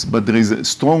points, but there is a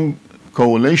strong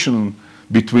correlation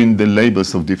between the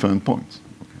labels of different points.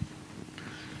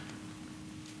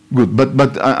 Good,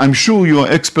 but I'm sure you are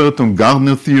expert on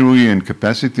Gardner theory and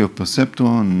capacity of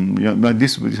perceptron. Yeah, but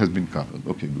this has been covered.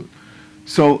 Okay, good.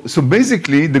 So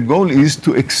basically, the goal is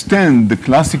to extend the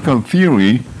classical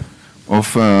theory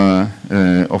of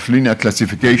linear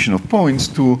classification of points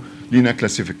to linear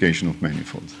classification of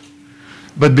manifolds.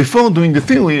 But before doing the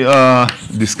theory,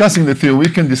 discussing the theory, we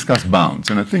can discuss bounds,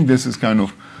 and I think this is kind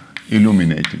of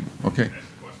illuminating. Okay.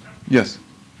 Yes.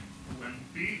 When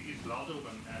P is larger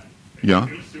than N, yeah.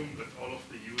 You assume that all of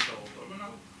the U's are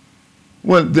orthogonal?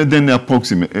 Well, then they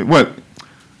approximate. Well,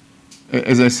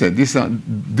 as I said, this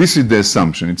is the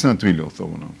assumption. It's not really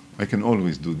orthogonal. I can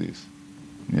always do this.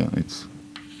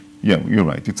 Yeah, you're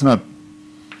right. It's not.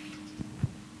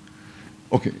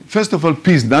 Okay, first of all,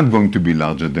 P is not going to be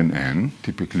larger than N,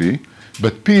 typically,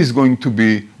 but P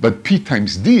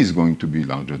times D is going to be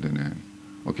larger than N.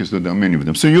 Okay, so there are many of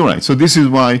them. So you're right. So this is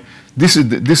why, this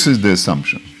is the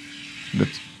assumption.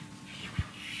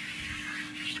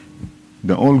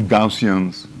 They're all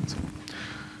Gaussians.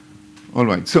 All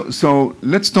right, so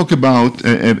let's talk about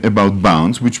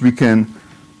bounds, which we can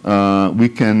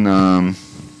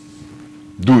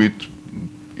do it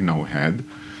in our head.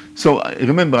 So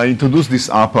remember, I introduced this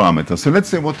R parameter. So let's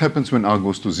say what happens when R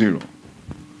goes to 0.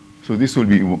 So this will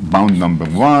be bound number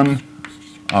 1,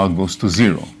 R goes to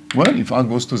 0. Well, if R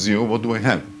goes to 0, what do I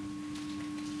have?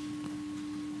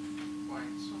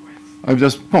 I have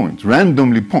just points,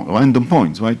 random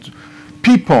points, right?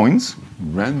 P points,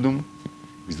 random,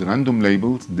 with random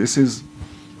labels. This is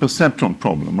perceptron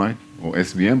problem, right? Or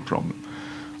SVM problem,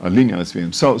 a linear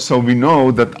SVM. So we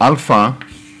know that alpha.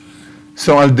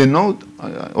 So I'll denote,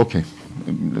 okay,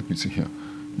 let me see here.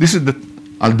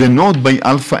 I'll denote by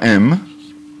alpha M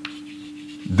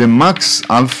the max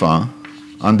alpha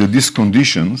under these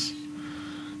conditions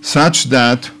such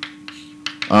that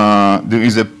there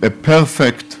is a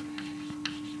perfect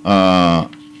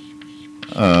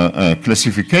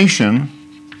classification,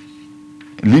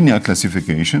 linear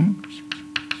classification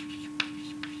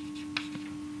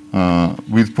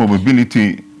with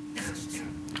probability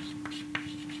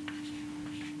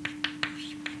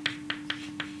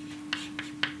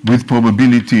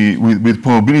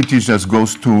just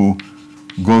goes to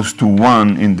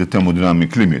 1 in the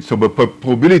thermodynamic limit. So by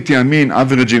probability, I mean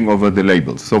averaging over the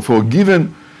labels. So for a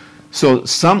given, so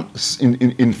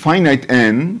in finite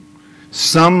N,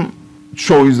 some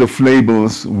choice of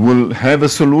labels will have a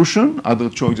solution, other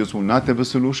choices will not have a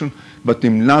solution, but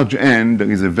in large N, there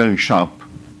is a very sharp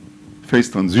phase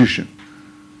transition.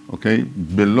 Okay,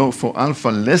 below, for alpha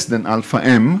less than alpha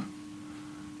M,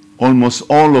 almost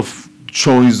all of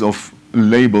choice of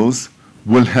labels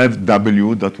will have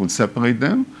W that will separate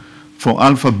them. For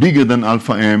alpha bigger than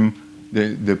alpha M,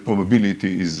 the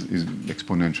probability is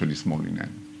exponentially small in N.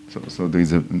 So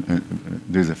there's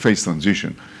a phase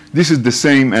transition. This is the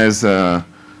same as in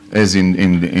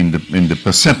the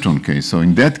perceptron case. So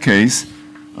in that case,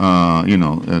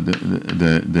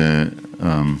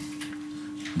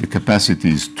 the capacity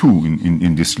is 2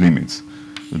 in these limits.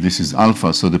 So this is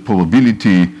alpha. So the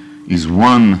probability is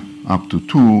 1 up to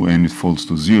 2, and it falls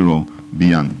to 0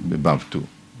 beyond, above 2.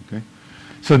 Okay?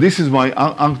 So this is why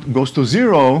R goes to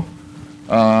 0.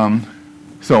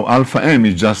 So alpha M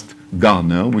is just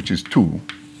Gardner, which is 2.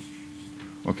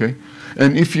 Okay?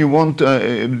 And if you want,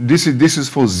 this is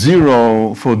for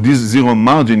 0, for this 0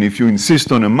 margin. If you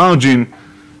insist on a margin,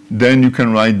 then you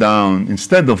can write down,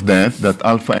 instead of that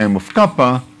alpha M of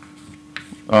kappa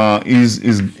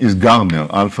is Gardner,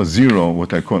 alpha 0,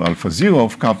 what I call alpha 0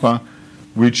 of kappa,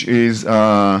 which is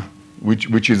a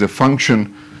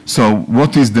function. So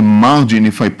what is the margin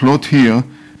if I plot here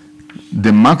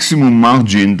the maximum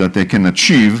margin that I can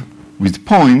achieve with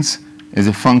points as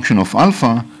a function of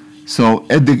alpha? So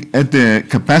at the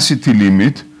capacity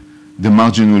limit, the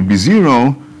margin will be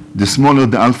 0. The smaller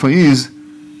the alpha is,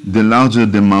 the larger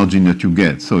the margin that you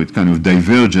get. So it kind of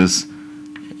diverges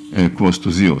close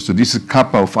to 0. So this is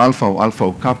kappa of alpha or alpha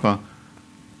of kappa.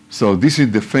 So this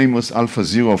is the famous alpha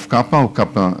 0 of kappa or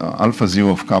kappa, alpha 0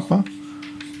 of kappa.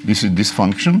 This is this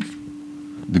function,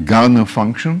 the Gardner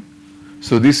function.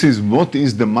 So this is what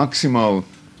is the maximal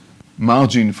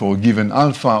margin for a given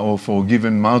alpha, or for a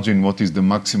given margin, what is the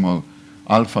maximal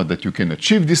alpha that you can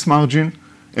achieve this margin,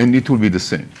 and it will be the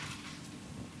same.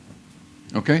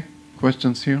 Okay?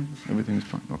 Questions here? Everything is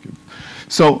fine. Okay.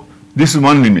 So this is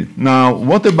one limit. Now,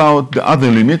 what about the other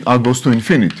limit, r goes to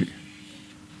infinity?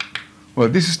 Well,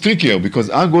 this is trickier because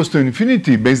r goes to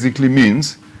infinity basically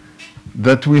means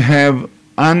that we have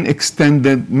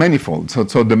unextended manifold. So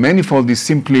the manifold is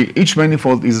simply, each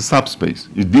manifold is a subspace,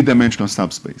 a d-dimensional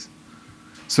subspace.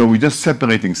 So we're just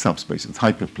separating subspaces,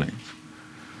 hyperplanes.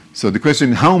 So the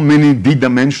question is how many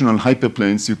d-dimensional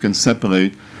hyperplanes you can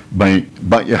separate by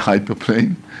a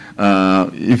hyperplane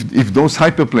if those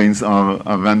hyperplanes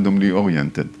are randomly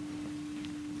oriented.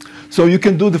 So you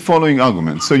can do the following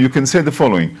argument. So you can say the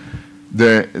following.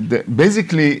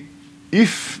 Basically,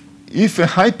 if a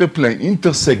hyperplane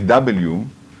intersects W,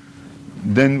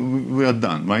 then we are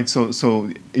done, right? So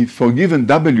if for given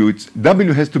W,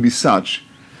 W has to be such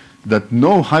that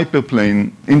no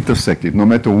hyperplane intersects it, no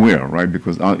matter where, right?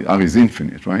 Because R is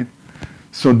infinite, right?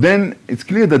 So then it's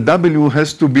clear that W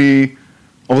has to be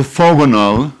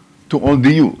orthogonal to all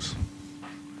the U's,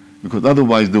 because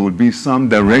otherwise there would be some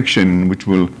direction which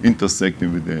will intersect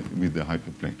with the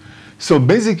hyperplane. So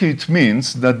basically it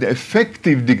means that the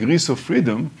effective degrees of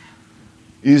freedom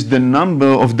is the number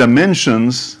of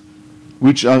dimensions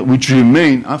which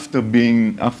remain after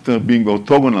being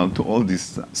orthogonal to all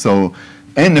these. So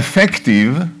n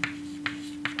effective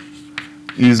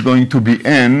is going to be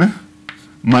n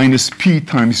minus p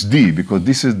times d, because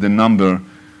this is the number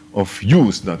of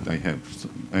U's that I have. So,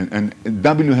 and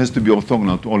W has to be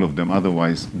orthogonal to all of them,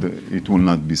 otherwise it will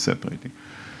not be separating.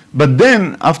 But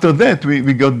then after that we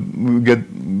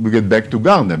get back to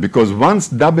Gardner, because once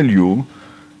W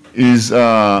is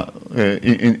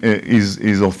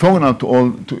orthogonal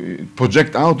to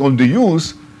project out all the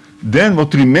U's, then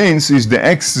what remains is the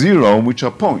x0, which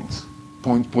are points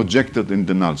projected in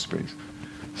the null space.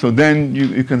 So then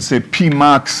you can say P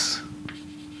max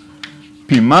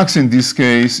in this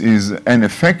case is n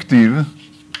effective.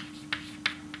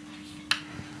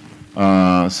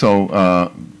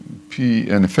 P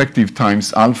n effective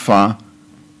times alpha,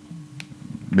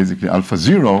 basically alpha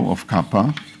 0 of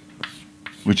kappa,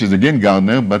 which is again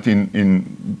Gardner, but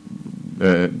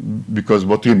because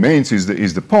what remains is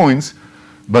the points,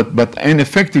 but n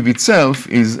effective itself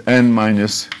is n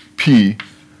minus p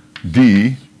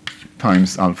d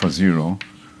times alpha 0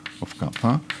 of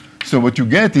kappa. So what you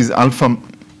get is alpha.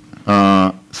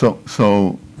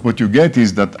 So what you get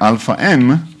is that alpha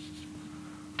m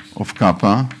of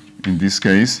kappa, in this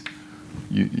case,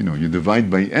 you divide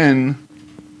by n.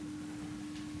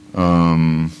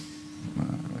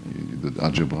 You did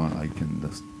algebra. I can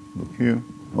just look here.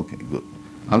 Okay, good.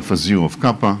 Alpha 0 of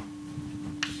kappa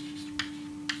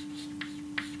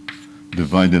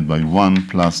divided by 1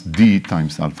 plus d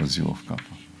times alpha 0 of kappa.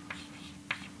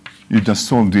 You just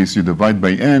solve this. You divide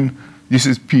by n. This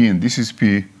is p and this is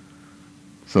p.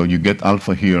 So you get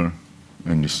alpha here,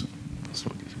 and you solve this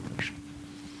equation.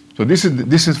 So this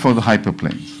is for the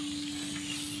hyperplanes.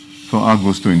 So r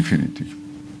goes to infinity.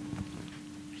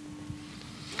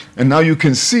 And now you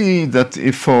can see that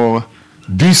if for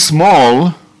d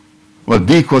small, well,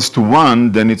 d equals to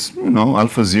 1, then it's,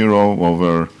 alpha 0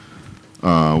 over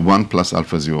 1 plus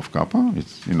alpha 0 of kappa.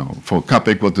 It's, for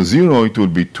kappa equal to 0, it will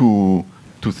be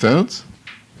 2/3.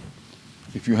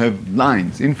 If you have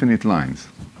lines, infinite lines,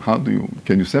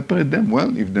 can you separate them?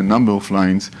 Well, if the number of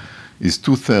lines is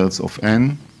 2/3 of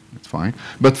n, it's fine.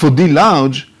 But for d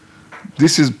large,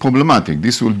 this is problematic.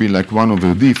 This will be like 1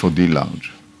 over d for d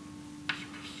large.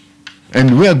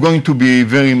 And we are going to be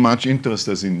very much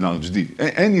interested in large d.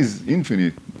 N is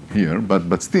infinite here,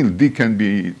 but still d can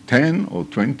be 10 or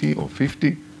 20 or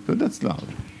 50. So that's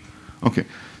large. Okay.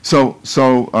 So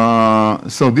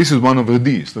this is 1 over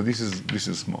d. So this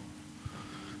is small.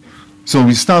 So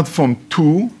we start from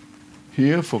 2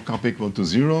 here for kappa equal to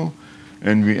 0,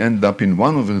 and we end up in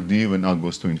 1 over d when r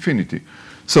goes to infinity.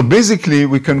 So basically,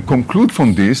 we can conclude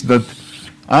from this that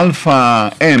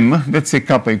alpha m, let's say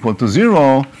kappa equal to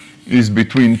 0, is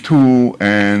between 2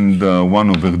 and 1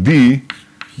 over d.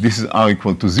 This is r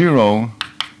equal to 0.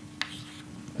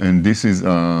 And this is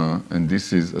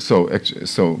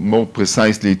so more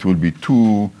precisely it will be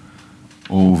 2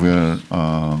 over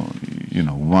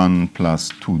 1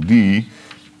 plus 2d.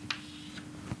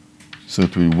 So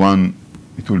it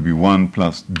will be 1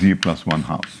 plus d plus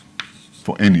 1/2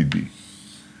 for any d.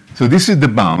 So this is the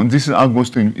bound. This is r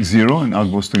goes to 0 and r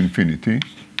goes to infinity.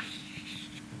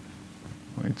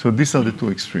 Right? So these are the two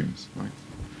extremes. Right?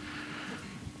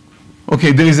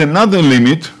 Okay, there is another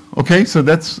limit. Okay, so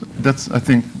that's I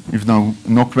think if now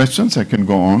no questions, I can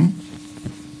go on.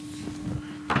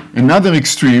 Another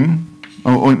extreme,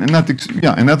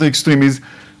 another extreme is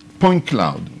point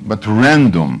cloud, but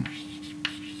random.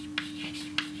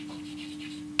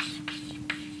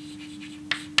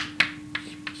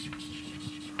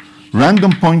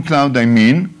 Random point cloud, I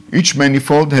mean, each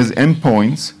manifold has m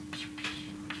points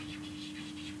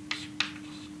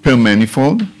per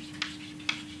manifold.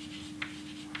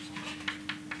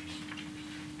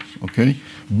 Okay,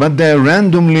 but they're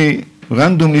randomly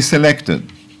selected.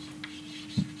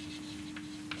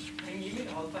 And you mean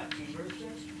alpha inverse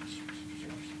there?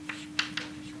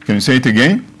 Can you say it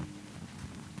again?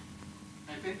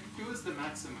 I think 2 is the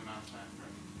maximum alpha,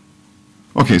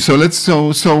 right? Okay,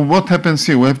 so what happens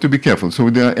here? We have to be careful. So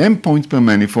there are m points per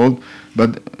manifold,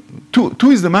 but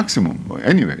two is the maximum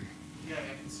anyway. Yeah,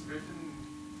 it's written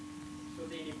for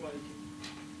the inequality.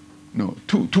 No,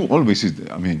 two always is.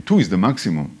 I mean, 2 is the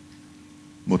maximum.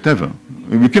 Whatever.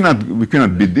 We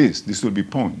cannot beat this. This will be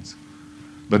points.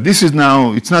 But this is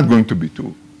now, it's not going to be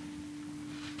 2.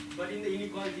 But in the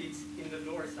inequality, it's in the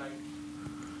lower side.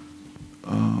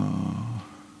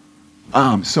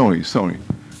 I'm sorry.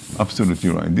 Absolutely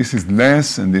right. This is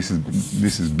less and this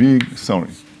is big.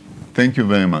 Sorry. Thank you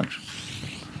very much.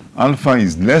 Alpha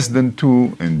is less than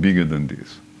 2 and bigger than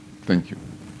this. Thank you.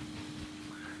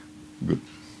 Good.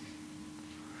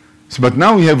 So, but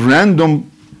now we have random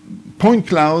point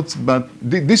clouds, but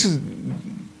this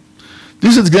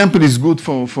example is good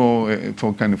for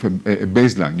kind of a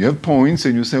baseline. You have points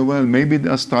and you say, well, maybe they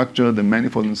are structured, the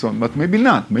manifold and so on, but maybe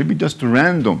not, maybe just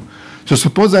random. So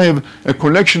suppose I have a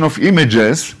collection of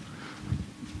images,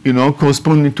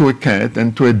 corresponding to a cat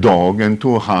and to a dog and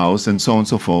to a house and so on and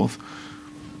so forth.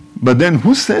 But then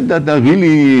who said that they're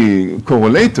really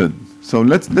correlated? So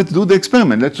let's do the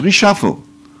experiment. Let's reshuffle.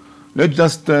 Let's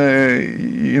just,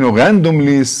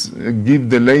 randomly give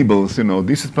the labels,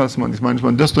 this is plus 1, this is minus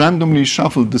 1, just randomly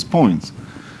shuffle these points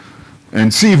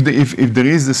and see if there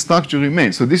is a structure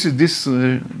remains. So this is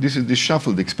the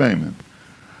shuffled experiment.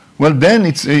 Well, then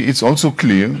it's also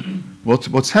clear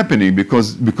what's happening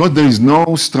because there is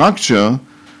no structure,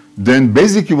 then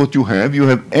basically what you have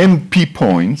MP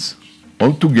points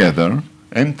all together,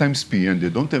 M times P, and they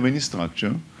don't have any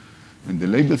structure, and the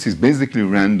labels is basically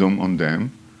random on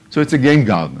them. So it's a game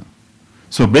Gardner.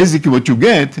 So basically what you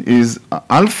get is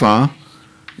alpha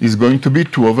is going to be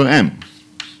 2 over m,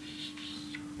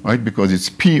 right? Because it's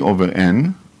p over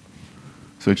n,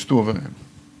 so it's 2 over m.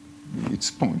 It's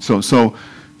points. So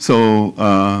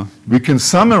we can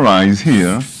summarize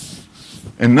here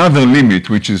another limit,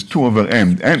 which is 2 over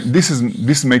m. And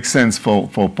this makes sense for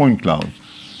point cloud.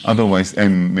 Otherwise,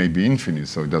 m may be infinite,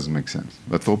 so it doesn't make sense.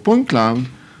 But for point cloud,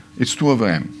 it's 2 over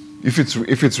m if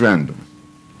it's random.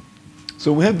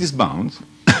 So we have these bounds.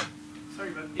 Sorry,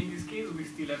 but in this case, we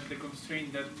still have the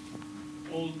constraint that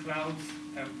all clouds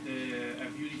have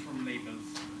uniform labels.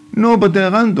 No, but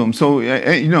they're random. So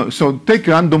so take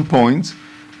random points,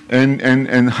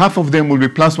 and half of them will be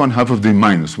plus 1, half of them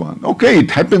minus 1. Okay, it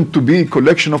happened to be a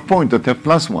collection of points that have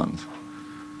plus 1s.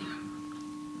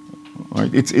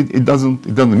 Right? It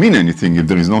doesn't mean anything if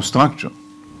there is no structure.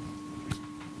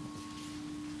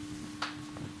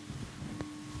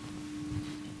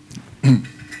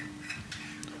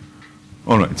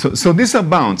 All right, so these are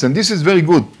bounds, and this is very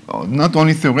good, not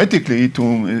only theoretically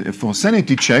for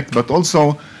sanity check, but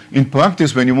also in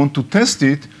practice when you want to test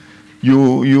it,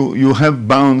 you have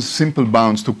bounds, simple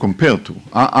bounds to compare to.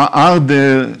 Are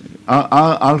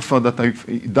alpha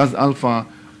does alpha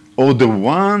order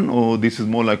 1, or this is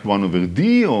more like 1 over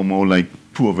d, or more like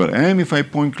 2 over m if I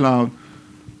point cloud,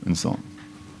 and so on.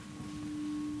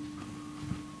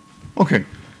 Okay,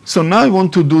 so now I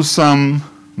want to do some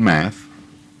math.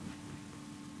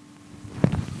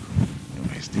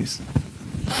 This.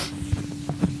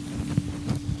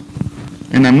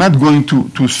 And I'm not going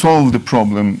to solve the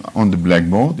problem on the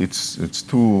blackboard. It's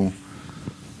too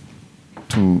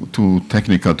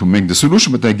technical to make the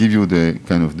solution, but I give you the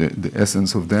kind of the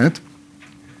essence of that.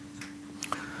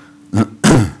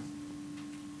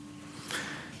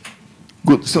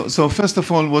 Good. So first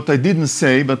of all, what I didn't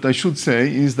say, but I should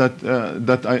say, is that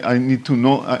I need to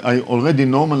know. I already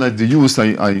normalized the use.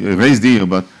 I raised here,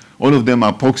 but All of them are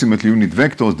approximately unit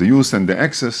vectors, the u's and the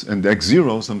x's and the x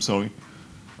zeros, I'm sorry.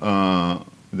 They are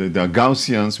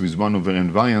Gaussians with 1 over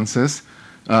n variances.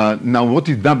 Now, what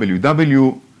is W?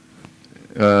 W,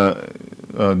 I'll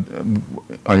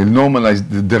normalize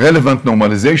the relevant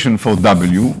normalization for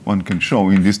W, one can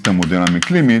show in this thermodynamic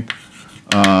limit,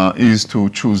 is to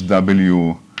choose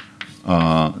W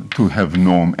to have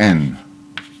norm n.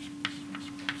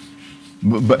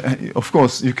 But of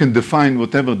course, you can define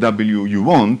whatever W you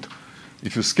want.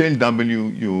 If you scale W,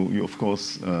 you of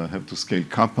course have to scale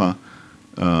kappa.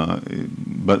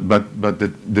 But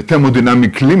the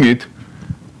thermodynamic limit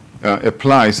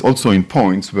applies also in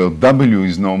points where W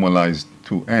is normalized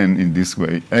to n in this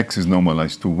way, x is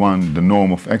normalized to 1, the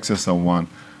norm of x's are 1,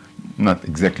 not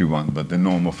exactly 1, but the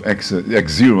norm of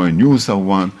x0 and u's are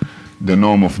 1, the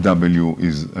norm of W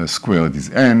is squared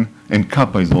is n, and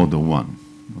kappa is order 1.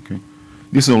 Okay?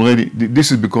 This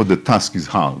is because the task is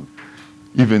hard.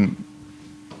 Even,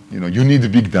 you need a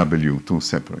big W to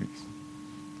separate.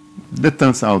 That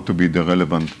turns out to be the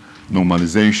relevant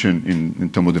normalization in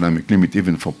thermodynamic limit,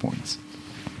 even for points.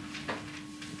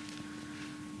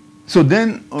 So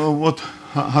then,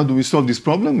 how do we solve this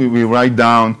problem? We write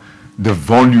down the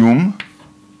volume,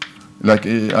 like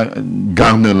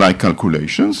Gardner-like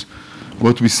calculations.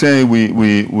 What we say,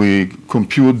 we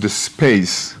compute the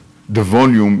space, the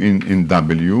volume in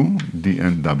W,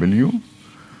 dnW.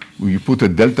 We put a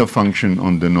delta function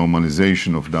on the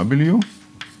normalization of W.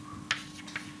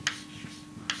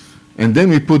 And then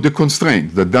we put the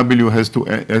constraint that W has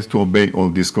to obey all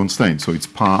these constraints. So it's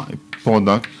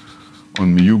product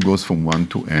on mu goes from 1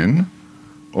 to n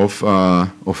of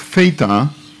theta,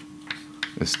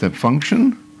 a step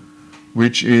function,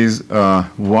 which is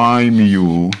y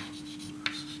mu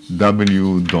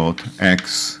W dot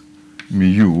x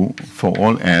mu for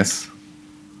all s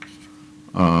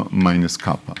minus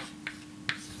kappa.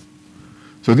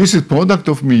 So this is product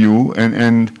of mu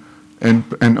and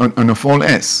of all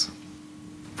s.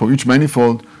 For each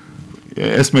manifold,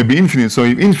 S may be infinite, so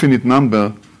infinite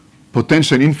number,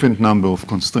 potential infinite number of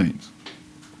constraints.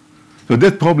 So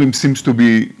that problem seems to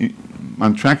be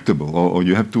untractable, or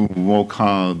you have to work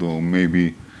hard, or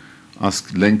maybe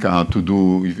ask Lenka to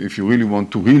do, if you really want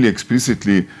to really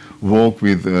explicitly work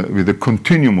with a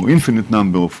continuum or infinite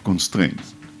number of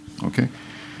constraints. Okay?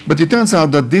 But it turns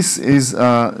out that this is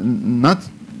not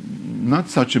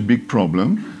such a big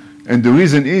problem, and the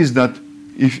reason is that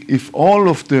if all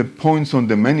of the points on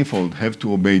the manifold have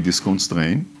to obey this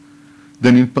constraint,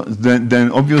 then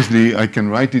obviously I can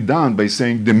write it down by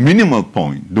saying the minimal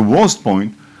point, the worst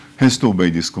point, has to obey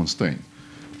this constraint.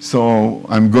 So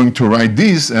I'm going to write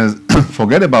this as,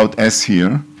 forget about S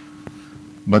here,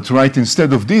 but write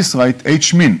instead of this, write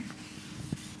H min.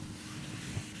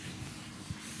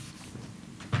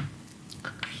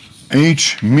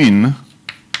 H min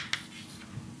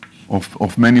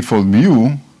of manifold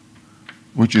mu,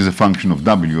 which is a function of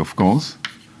W, of course,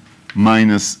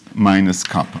 minus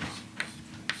kappa.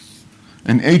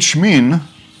 And H min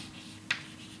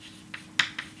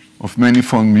of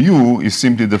manifold mu is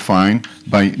simply defined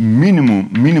by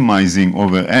minimizing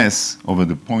over S, over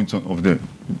the points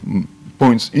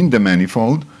in the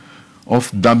manifold,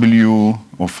 of W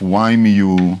of y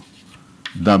mu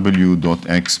W dot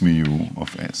x mu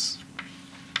of S.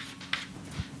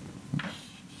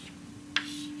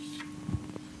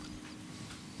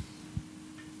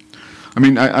 I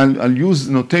mean, I'll use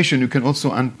notation. You can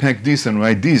also unpack this and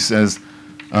write this as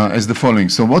the following.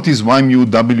 So what is y mu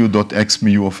W dot x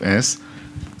mu of S?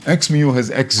 X mu has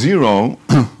x0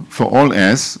 for all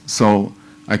S, so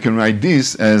I can write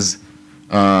this as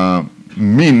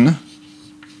min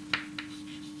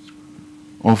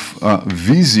of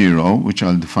V0, which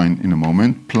I'll define in a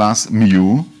moment, plus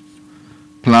mu,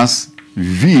 plus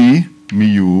V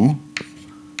mu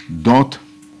dot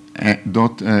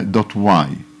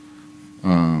y.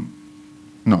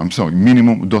 No, I'm sorry,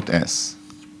 minimum dot S.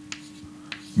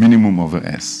 Minimum over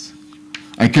S.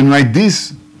 I can write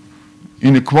this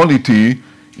inequality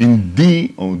in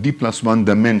D or D plus 1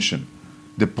 dimension.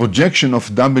 The projection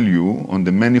of W on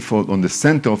the manifold, on the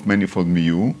center of manifold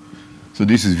mu, so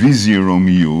this is V0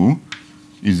 mu,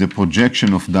 is the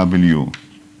projection of W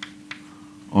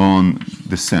on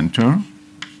the center,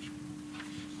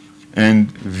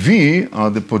 and V are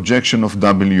the projection of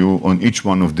W on each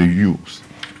one of the U's.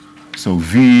 So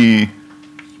VI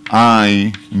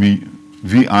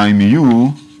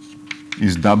mu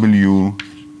is W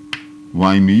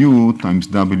y mu times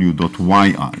W dot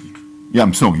yi. Yeah,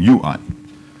 I'm sorry, ui.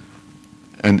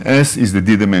 And S is the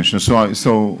D dimension.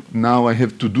 So now I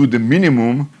have to do the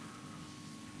minimum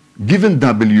given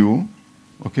W.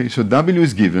 Okay, so W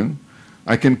is given.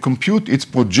 I can compute its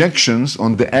projections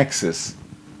on the axis,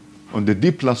 on the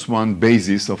d+1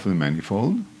 basis of the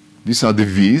manifold. These are the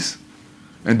V's.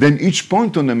 And then each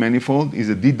point on the manifold is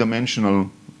a d-dimensional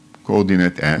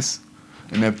coordinate S.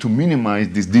 And I have to minimize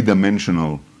this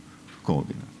d-dimensional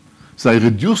coordinate. So I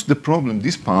reduced the problem,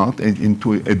 this part,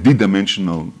 into a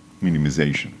d-dimensional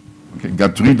minimization. Okay,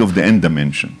 got rid of the n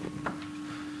dimension.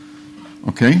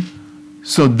 Okay,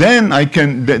 so then I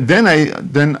can then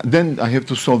I have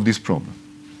to solve this problem.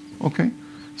 Okay,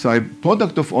 so I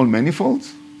product of all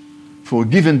manifolds for a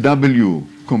given W,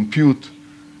 compute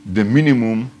the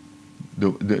minimum,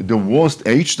 the worst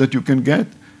H that you can get,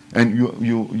 and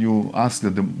you ask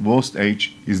that the worst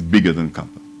H is bigger than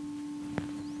kappa.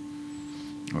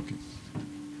 Okay.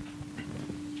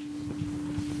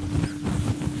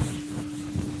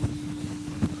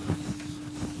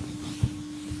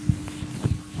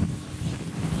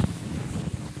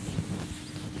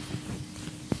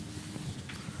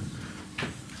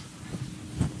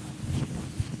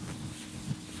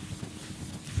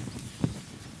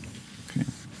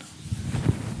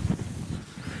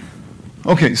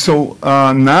 Okay, so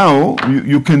now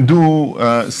you can do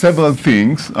several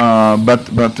things, but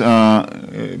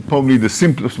probably the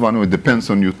simplest one, or it depends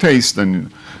on your taste, and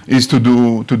is to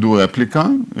do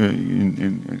replica.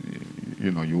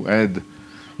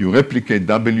 You replicate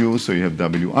W, so you have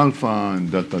W alpha and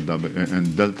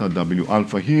delta W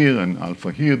alpha here and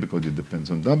alpha here because it depends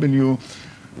on W,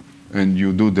 and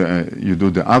you do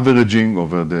the averaging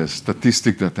over the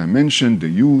statistic that I mentioned, the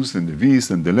U's and the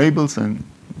V's and the labels and.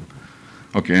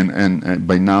 Okay, and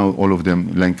by now all of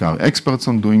them, Lenka, are experts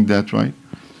on doing that, right?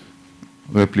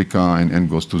 Replica and n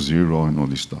goes to 0 and all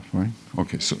this stuff, right?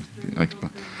 Okay, so expert.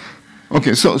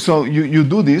 Okay, so you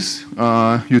do this.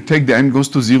 You take the n goes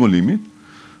to 0 limit,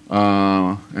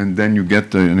 and then you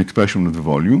get an expression of the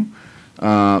volume.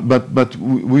 But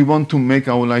we want to make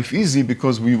our life easy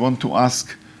because we want to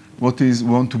ask what is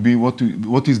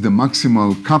the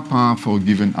maximal kappa for a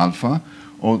given alpha,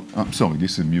 or sorry,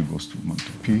 this is mu goes to 1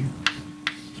 to p.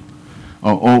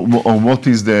 Or what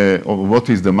is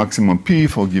the maximum P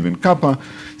for given kappa.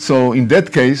 So in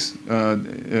that case,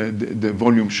 the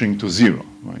volume shrink to 0,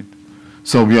 right?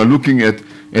 So we are looking at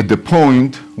the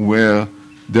point where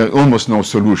there is almost no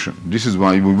solution. This is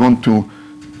why we want to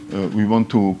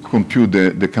compute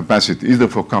the capacity either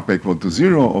for kappa equal to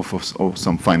 0 or for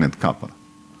some finite kappa.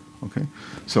 Okay,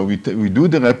 so we do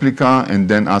the replica and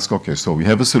then ask, okay, so we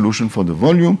have a solution for the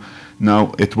volume.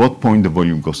 Now, at what point the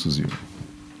volume goes to 0?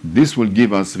 This will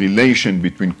give us relation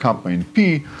between kappa and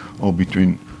P, or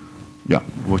between, yeah,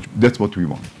 that's what we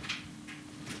want.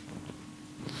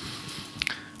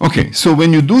 Okay, so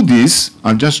when you do this,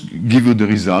 I'll just give you the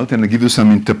result, and I'll give you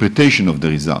some interpretation of the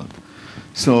result.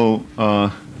 So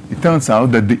it turns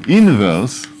out that the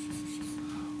inverse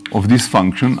of this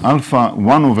function, alpha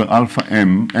 1 over alpha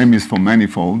m, m is for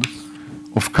manifold,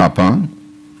 of kappa,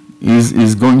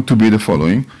 is going to be the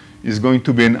following, is going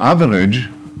to be an average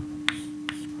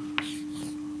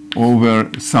over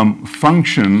some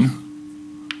function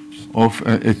of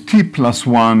a t plus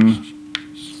 1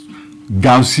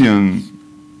 Gaussian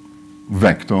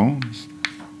vector,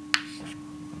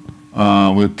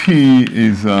 where t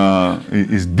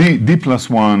is d plus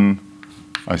 1.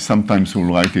 I sometimes will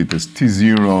write it as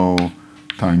t0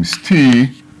 times t.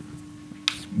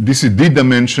 This is d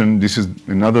dimension. This is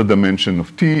another dimension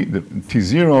of t, the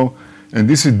t0, and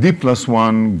this is d plus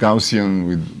 1 Gaussian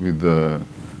with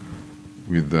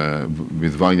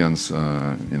variance,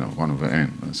 1 over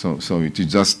n. So it is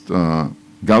just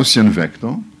Gaussian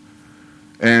vector,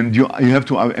 and you have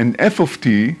to have an f of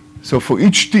t. So for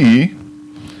each t,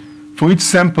 for each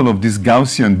sample of this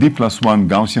Gaussian d plus 1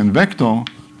 Gaussian vector,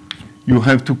 you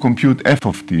have to compute f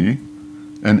of t,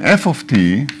 and f of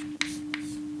t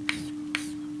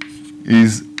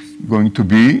is going to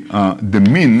be the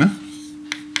min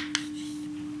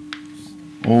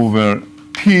over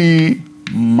t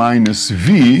minus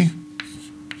v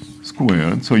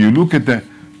squared. So you look at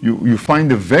you find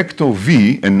the vector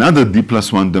v, another d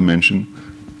plus 1 dimension,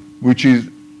 which is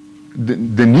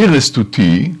the nearest to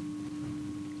t,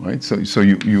 right? So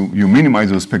you minimize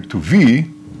with respect to v,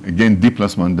 again d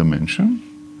plus 1 dimension,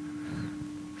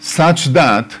 such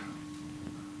that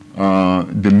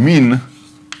the mean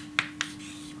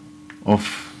of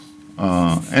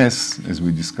S, as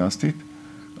we discussed it,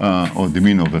 or the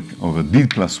mean over d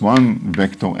plus 1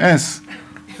 vector S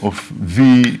of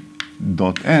v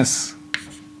dot S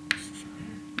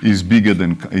is bigger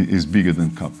than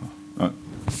kappa.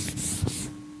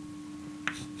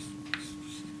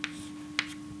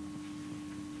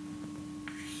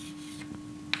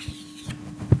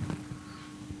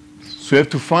 So you have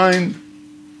to find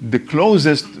the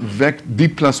closest d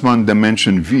plus 1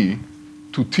 dimension v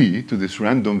to t, to this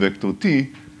random vector t,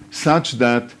 such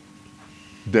that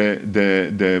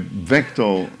the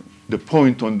vector, the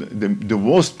point on the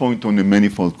worst point on the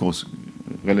manifold course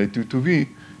relative to v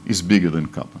is bigger than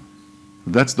kappa.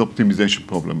 That's the optimization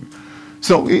problem.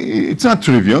 So it's not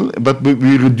trivial, but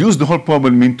we reduce the whole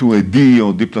problem into a d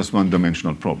or d plus 1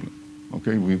 dimensional problem.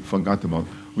 Okay, we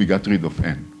got rid of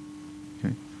n.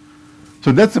 Okay,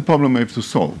 so that's the problem I have to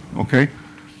solve. Okay,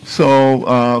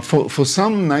 so for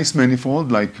some nice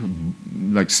manifold like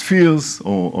spheres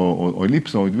or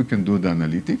ellipsoid, we can do the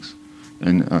analytics,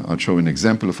 and I'll show an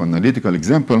example of analytical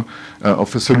example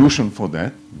of a solution for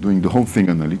that, doing the whole thing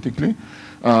analytically.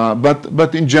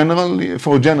 But in general,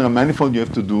 for a general manifold, you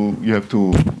have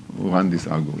to run this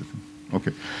algorithm.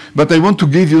 Okay, but I want to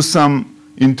give you some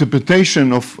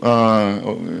interpretation of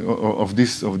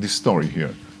this story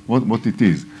here, what it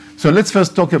is. So let's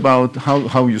first talk about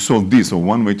how you solve this, or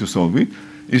one way to solve it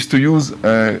is to use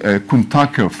a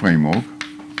Kuhn-Tucker framework,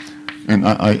 and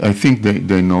I think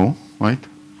they know, right?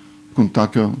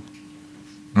 Kuhn-Tucker,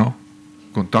 no?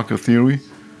 Kuhn-Tucker theory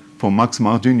for max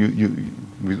margin. You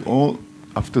with all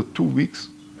after 2 weeks.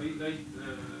 I used it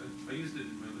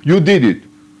in my lecture. You did it.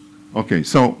 Okay,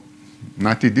 so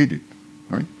Nati did it,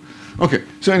 right? Okay,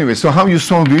 so anyway, so how you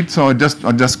solve it? So I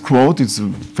just quote. It's a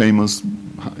famous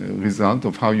result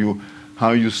of how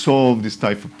you solve this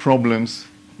type of problems,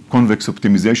 convex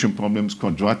optimization problems,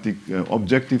 quadratic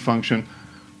objective function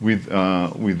with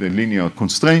the linear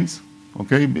constraints.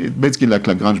 Okay, basically like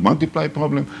Lagrange multiply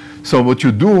problem. So what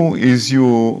you do is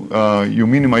you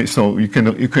minimize. So you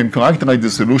can characterize the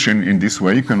solution in this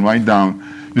way. You can write down.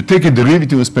 You take a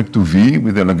derivative with respect to v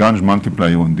with a Lagrange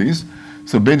multiplier on this.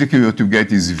 So basically what you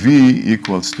get is v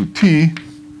equals to t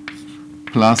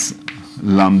plus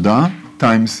lambda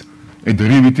times a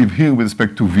derivative here with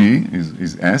respect to v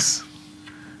is s.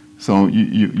 So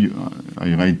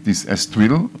I write this s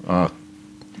twiddle.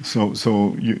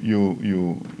 So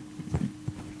you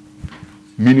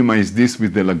minimize this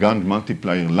with the Lagrange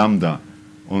multiplier lambda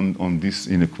on this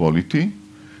inequality.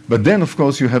 But then, of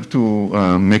course, you have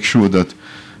to make sure that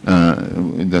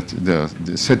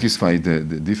they satisfy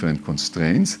the different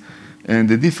constraints. And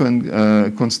the different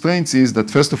constraints is that,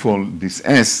 first of all, this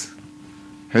S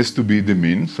has to be the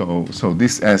mean. So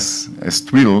this S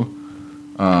twiddle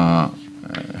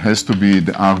has to be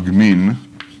the argmin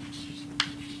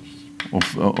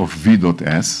of V dot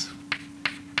S.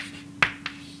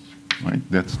 Right?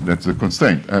 That's the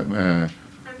constraint.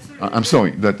 I'm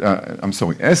sorry.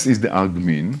 S is the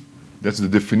argmin. That's the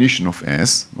definition of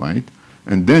S, right?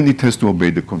 And then it has to obey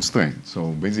the constraint.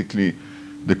 So basically,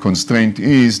 the constraint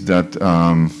is that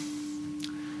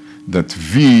that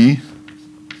V.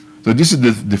 So this is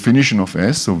the definition of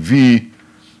S. So V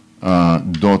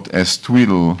dot S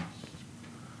twiddle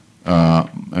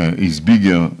is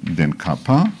bigger than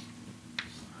kappa,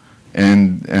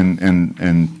 and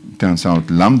turns out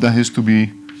lambda has to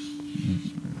be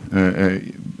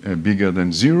bigger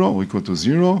than 0 or equal to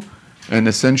 0. And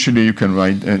essentially you can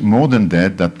write more than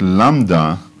that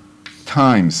lambda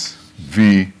times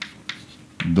V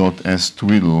dot S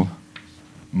twiddle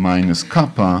minus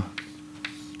kappa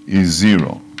is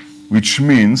 0, which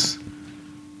means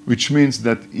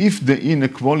that if the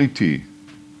inequality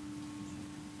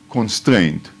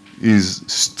constraint is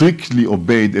strictly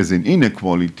obeyed as an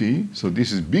inequality, so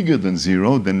this is bigger than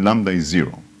 0, then lambda is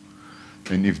 0.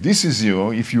 And if this is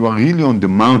 0, if you are really on the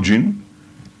margin,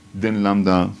 then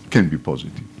lambda can be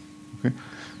positive. Okay?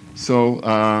 So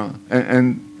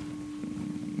and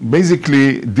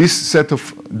basically this set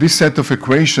of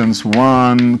equations,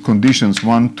 conditions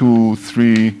 1, 2,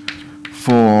 3,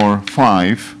 4,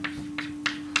 5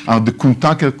 are the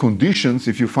Kuhn-Tucker conditions.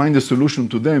 If you find a solution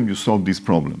to them, you solve this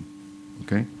problem.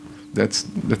 Okay, that's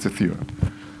a theorem.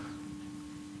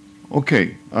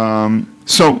 Okay,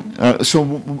 so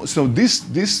this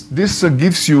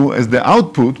gives you as the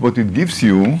output. What it gives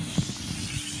you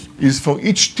is for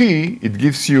each t, it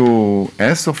gives you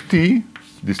s of t,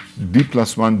 this d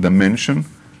plus 1 dimension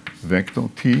vector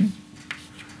t.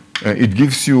 It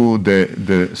gives you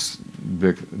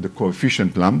the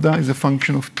coefficient lambda as a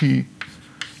function of t,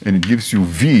 and it gives you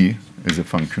v as a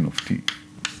function of t.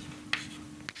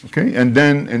 Okay, and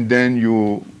then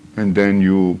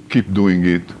you keep doing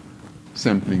it,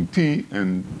 sampling t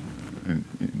and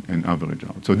average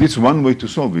out. So this is one way to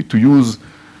solve it, to use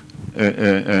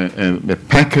a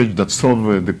package that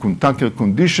solves the Kuhn-Tucker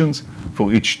conditions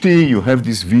for each t. You have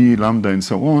this v, lambda, and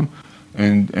so on,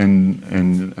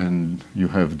 and you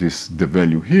have the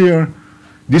value here.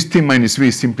 This t minus v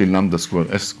is simply lambda squared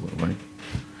s squared, right?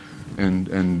 And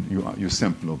you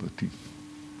sample over t.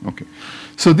 Okay.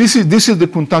 So this is the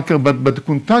Kuhn-Tucker, but the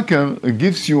Kuhn-Tucker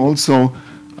gives you also,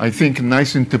 I think, a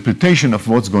nice interpretation of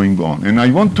what's going on. And I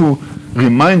want to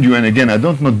remind you, and again, I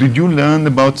don't know, did you learn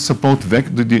about support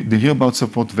vectors? Did you hear about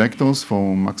support vectors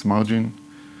for max margin?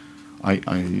 I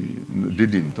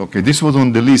didn't. Okay, this was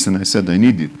on the list, and I said I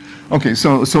need it. Okay,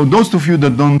 so those of you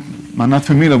that are not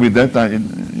familiar with that,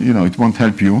 it won't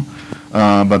help you.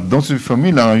 But those of you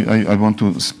familiar, I want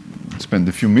to spend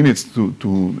a few minutes to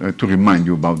remind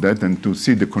you about that and to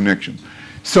see the connection.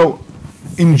 So,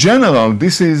 in general,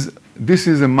 this is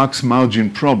a max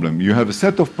margin problem. You have a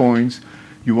set of points.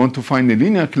 You want to find a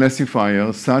linear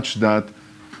classifier such that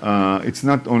it's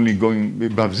not only going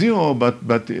above zero,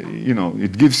 but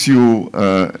it gives you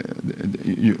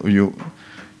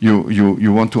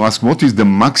you want to ask what is the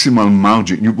maximal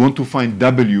margin. You want to find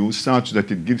W such that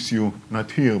it gives you,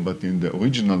 not here, but in the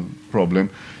original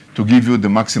problem, to give you the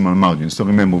maximal margin. So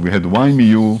remember, we had Y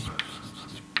mu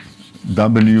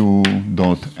W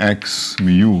dot X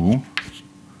mu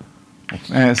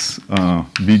of S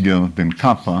bigger than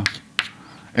kappa.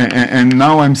 And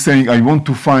now I'm saying I want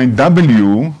to find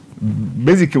W.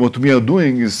 Basically, what we are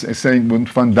doing is saying we want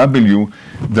to find W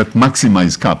that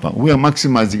maximize kappa. We are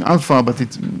maximizing alpha, but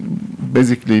it's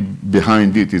basically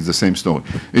behind it is the same story.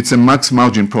 It's a max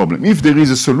margin problem. If there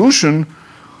is a solution,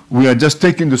 we are just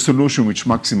taking the solution which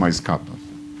maximizes kappa.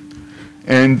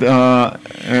 And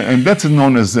that's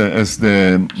known as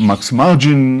the max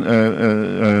margin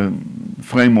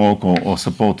framework or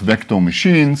support vector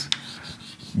machines.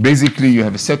 Basically, you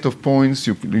have a set of points.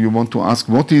 You want to ask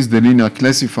what is the linear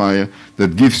classifier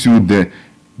that gives you the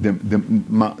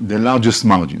largest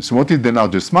margin. So what is the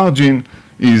largest margin?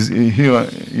 Is here,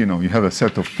 you have a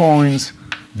set of points.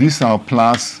 These are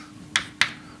plus.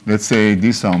 Let's say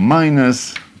these are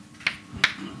minus.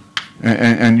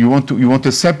 And you want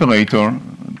a separator.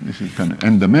 This is kind of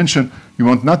n dimension. You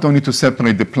want not only to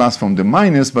separate the plus from the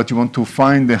minus, but you want to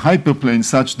find the hyperplane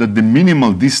such that the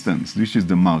minimal distance, which is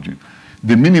the margin,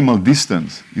 the minimal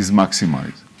distance is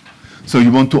maximized. So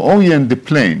you want to orient the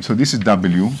plane. So this is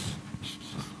W.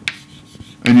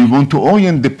 And you want to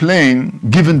orient the plane,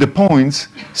 given the points,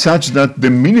 such that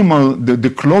the minimal, the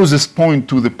closest point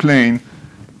to the plane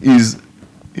is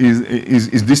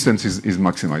distance is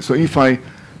maximized. So if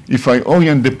I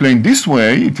orient the plane this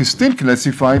way, it is still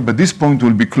classified, but this point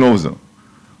will be closer.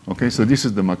 Okay, so this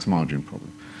is the max margin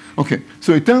problem. Okay,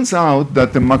 so it turns out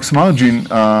that the max margin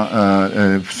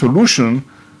solution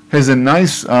has a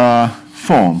nice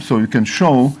form. So you can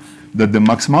show that the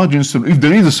max margin, if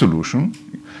there is a solution,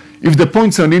 if the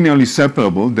points are linearly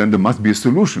separable, then there must be a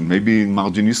solution. Maybe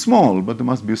margin is small, but there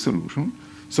must be a solution.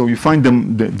 So you find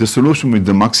the solution with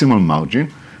the maximal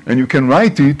margin, and you can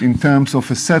write it in terms of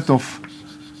a set of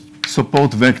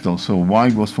support vectors. So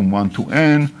y goes from 1 to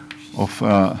n of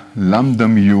lambda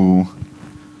mu.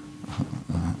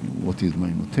 What is my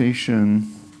notation?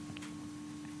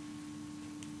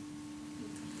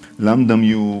 Lambda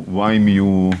mu, y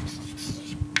mu,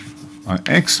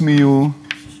 x mu,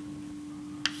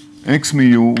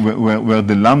 where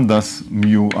the lambdas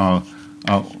mu are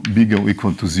bigger or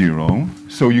equal to 0.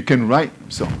 So you can write,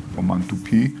 so from 1 to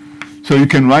p. So you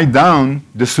can write down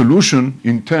the solution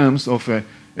in terms of a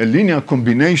linear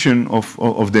combination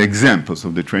of the examples,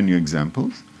 of the training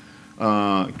examples.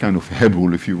 Kind of head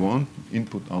rule if you want,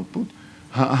 input, output.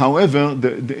 However,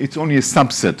 it's only a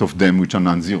subset of them which are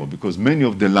non-zero because many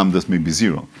of the lambdas may be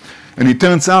 0. And it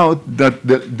turns out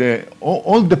that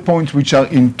all the points which are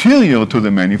interior to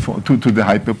the manifold, to the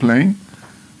hyperplane,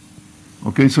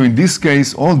 okay, so in this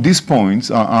case, all these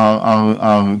points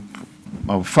are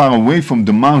far away from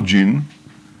the margin.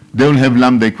 They will have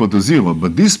lambda equal to 0,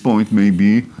 but this point may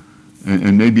be,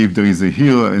 and maybe if there is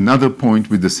here another point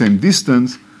with the same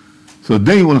distance, so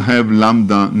they will have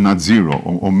lambda not 0,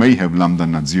 or may have lambda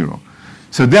not 0.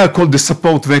 So they are called the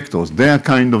support vectors. They are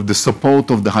kind of the support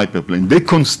of the hyperplane. They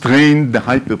constrain the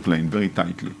hyperplane very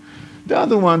tightly. The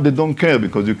other one, they don't care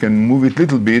because you can move it a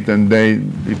little bit and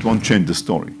it won't change the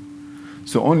story.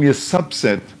 So only a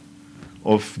subset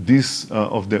of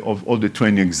all the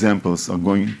training examples are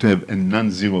going to have a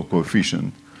non-zero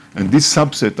coefficient. And this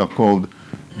subset are called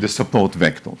the support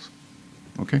vectors.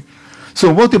 Okay?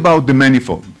 So what about the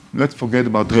manifold? Let's forget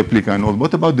about replica and all.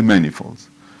 What about the manifolds?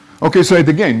 Okay, so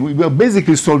again, we are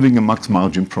basically solving a max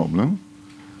margin problem.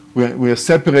 We are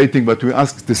separating, but we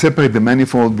ask to separate the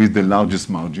manifold with the largest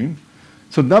margin.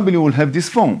 So W will have this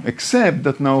form, except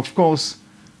that now, of course,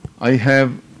 I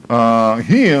have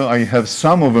here I have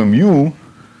sum over mu,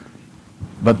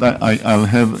 but I'll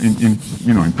have in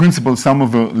principle sum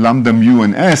over lambda mu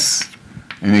and s,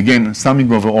 and again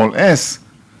summing over all s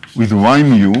with y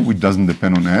mu, which doesn't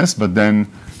depend on s, but then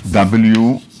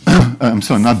W I'm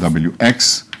sorry, not W,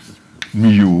 X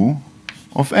mu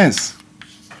of S.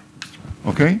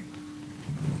 Okay?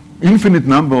 Infinite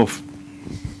number of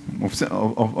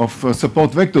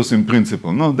support vectors in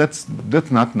principle. No, that's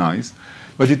not nice.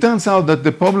 But it turns out that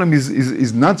the problem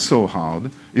is not so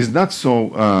hard, is not so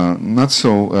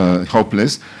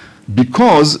hopeless,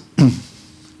 because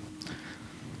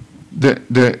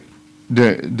the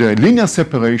linear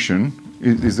separation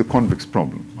is a convex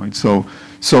problem, right? So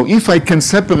if I can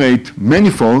separate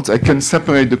manifolds, I can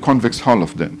separate the convex hull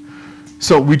of them.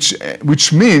 So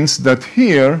which means that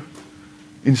here,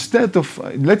 instead of,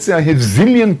 let's say I have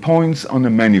zillion points on a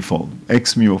manifold,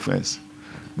 X mu of S,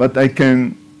 but I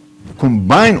can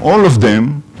combine all of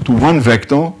them to one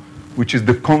vector, which is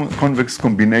the convex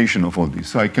combination of all these.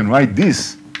 So I can write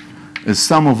this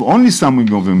as only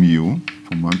summing over mu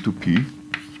from 1 to p,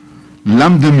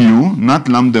 lambda mu, not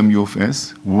lambda mu of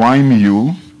S, y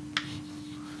mu,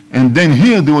 and then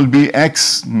here there will be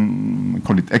x,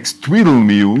 call it x twiddle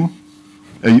mu,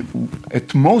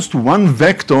 at most one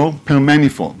vector per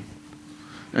manifold.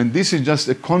 And this is just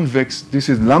a convex, this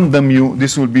is lambda mu,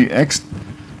 this will be x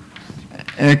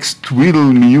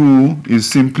twiddle mu is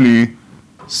simply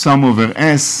sum over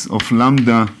S of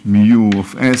lambda mu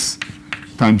of S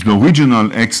times the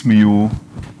original x mu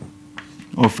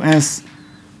of S,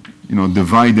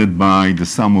 divided by the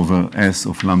sum over S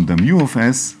of lambda mu of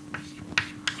S.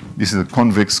 This is a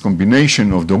convex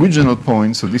combination of the original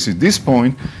point, so this is this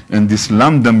point, and this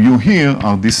lambda mu here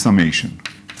are this summation.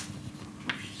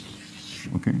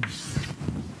 Okay?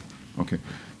 Okay.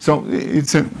 So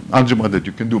it's an algebra that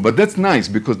you can do, but that's nice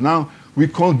because now we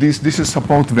call this is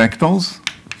support vectors.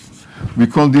 We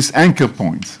call this anchor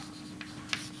points.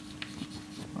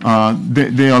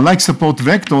 They are like support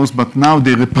vectors, but now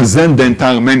they represent the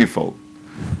entire manifold.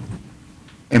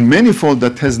 A manifold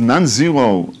that has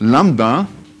non-zero lambda,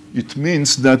 it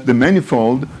means that the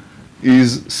manifold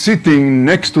is sitting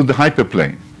next to the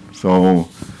hyperplane. So,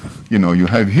 you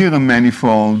have here a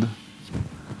manifold,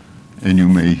 and you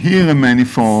may here a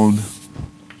manifold.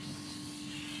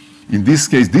 In this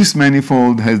case, this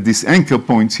manifold has these anchor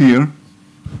points here,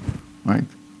 right?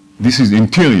 This is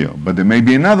interior, but there may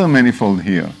be another manifold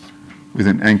here with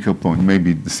an anchor point,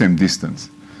 maybe the same distance.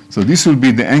 So this will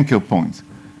be the anchor point.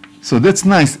 So that's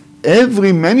nice.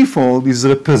 Every manifold is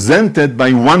represented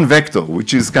by one vector,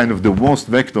 which is kind of the worst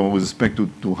vector with respect to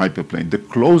hyperplane, the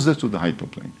closest to the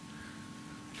hyperplane.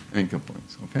 Anchor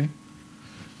points, okay?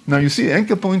 Now you see,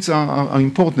 anchor points are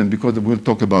important because we'll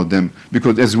talk about them.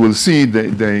 Because as we'll see,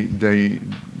 they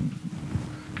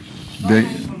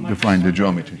define the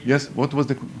geometry. Yes. What was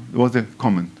the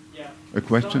comment? Yeah. A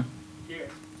question? So, here.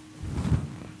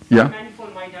 Yeah.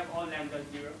 Manifold might have all lambda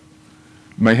 0.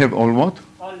 May have all what?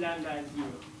 All lambda and 0.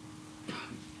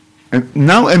 And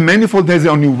now a manifold has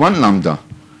only one lambda,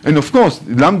 and of course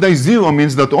lambda is 0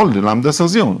 means that all the lambdas are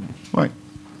 0. Right.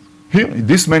 Here,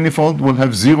 this manifold will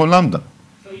have 0 lambda.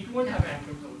 It won't have an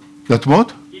anchor point. That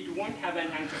what? It won't have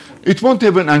an anchor point. It won't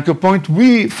have an anchor point.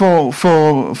 We, for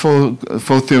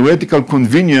theoretical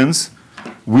convenience,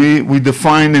 we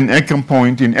define an anchor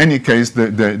point in any case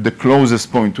the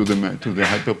closest point to the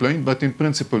hyperplane. But in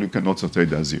principle, you can also say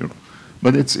that's 0.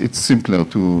 But it's simpler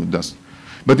to just.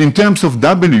 But in terms of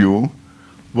W,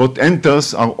 what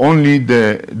enters are only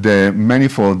the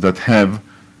manifold that have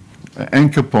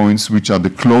anchor points which are the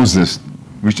closest,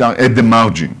 which are at the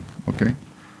margin. Okay.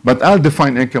 But I'll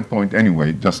define anchor point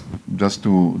anyway, just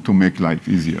to make life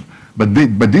easier. But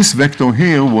this vector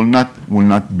here will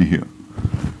not be here,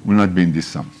 will not be in this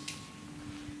sum.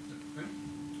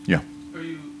 Yeah. Are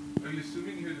you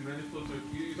assuming here the manifolds are?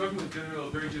 You're talking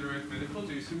about very generalized manifolds.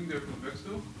 Are you assuming they're convex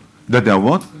though? That they are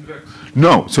what? Convex.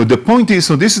 No. So the point is,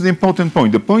 so this is the important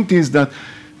point. The point is that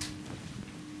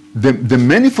the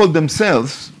manifold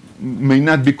themselves may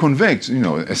not be convex,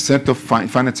 a set of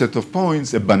finite set of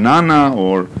points, a banana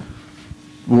or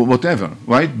whatever,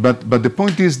 right? But the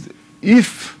point is,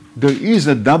 if there is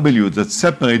a W that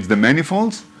separates the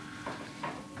manifolds,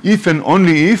 if and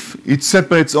only if it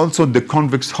separates also the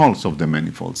convex hulls of the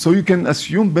manifolds. So you can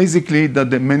assume basically that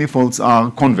the manifolds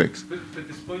are convex. But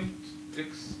this point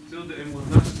X tilde M will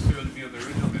not necessarily be on the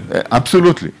original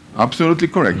manifold. Absolutely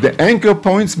correct. The anchor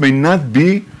points may not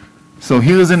be. So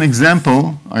here is an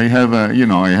example. I have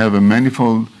a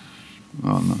manifold.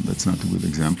 Oh, no, that's not a good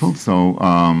example. So,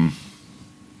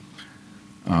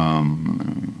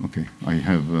 okay, I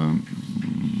have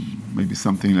maybe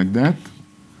something like that.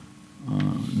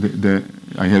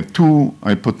 I have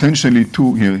potentially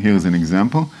two, here's an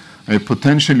example. I have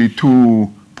potentially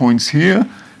 2 points here,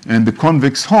 and the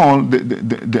convex hull,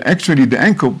 actually the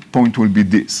anchor point will be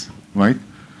this, right?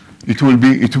 It will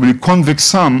be a convex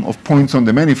sum of points on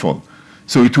the manifold.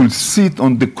 So it will sit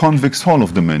on the convex hull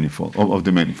of the manifold.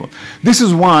 This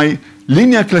is why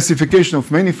linear classification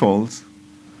of manifolds,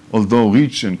 although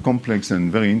rich and complex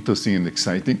and very interesting and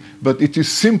exciting, but it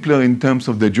is simpler in terms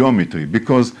of the geometry,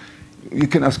 because you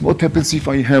can ask what happens if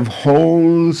I have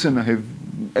holes and I have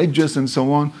edges and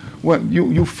so on. Well,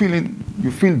 you feel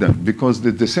them, because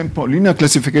the same linear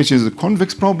classification is a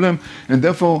convex problem, and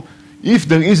therefore, if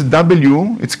there is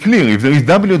W, it's clear. If there is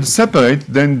W to separate,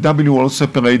 then W will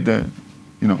separate the,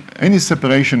 any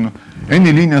separation,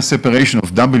 any linear separation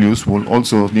of W's will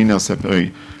also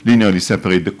linearly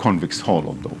separate the convex hull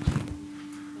of those.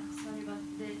 Sorry, but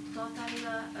the total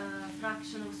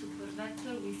fraction of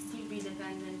supervector will still be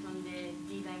dependent on the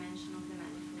D dimension of the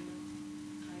manifold,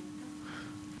 right?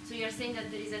 So you're saying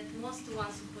that there is at most one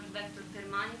supervector per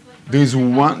manifold?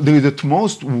 There is at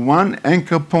most one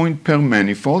anchor point per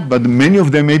manifold, but many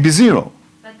of them may be zero.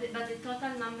 But the total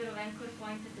number of anchor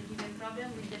points at a given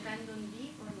problem will depend on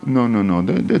D or not? No.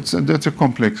 That's a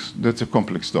complex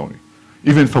story.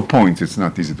 Even for points, it's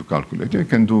not easy to calculate. You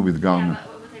can do with Garner. Yeah,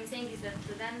 but what I'm saying is that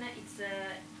then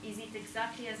is it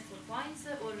exactly as for points,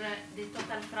 or the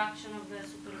total fraction of the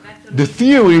supervector?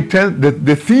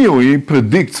 The theory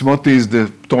predicts what is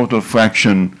the total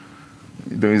fraction.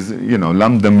 There is,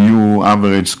 lambda mu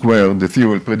average square. The theory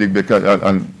will predict, because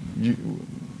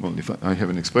if I have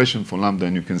an expression for lambda,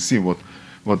 and you can see what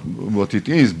it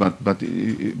is, but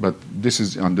this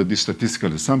is under the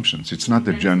statistical assumptions. It's not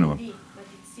a general. But it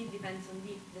still depends on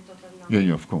D, the total number.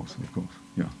 Yeah, of course.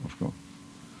 Yeah, of course.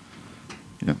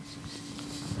 Yeah.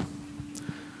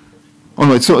 All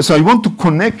right, so I want to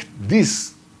connect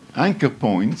these anchor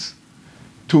points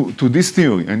to this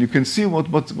theory, and you can see what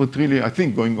really, I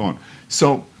think, going on.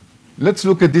 So let's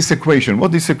look at this equation.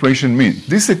 What this equation means?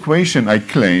 This equation, I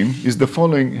claim, has the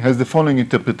following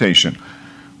interpretation.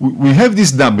 We have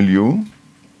this W,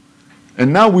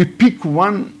 and now we pick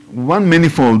one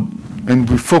manifold, and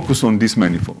we focus on this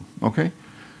manifold, okay?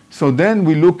 So then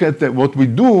we look at what we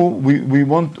do.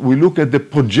 We look at the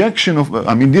projection of.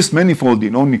 This manifold,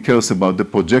 it only cares about the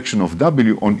projection of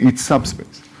W on each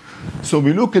subspace. So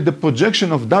we look at the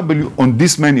projection of W on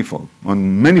this manifold,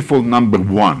 on manifold number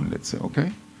 1, let's say,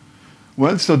 okay?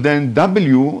 Well, so then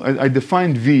W, I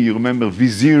defined V. You remember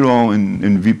V0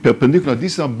 and V perpendicular.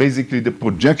 These are basically the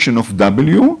projection of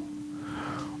W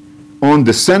on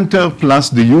the center plus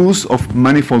the use of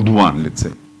manifold 1, let's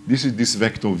say. This is this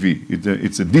vector V.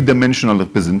 It's a D-dimensional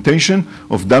representation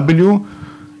of W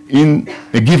in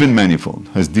a given manifold,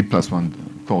 has D plus 1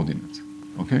 coordinates,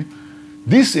 okay?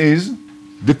 This is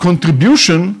the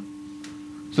contribution.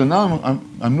 So now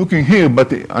I'm looking here,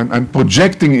 but I'm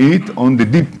projecting it on the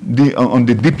D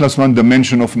plus 1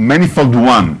 dimension of manifold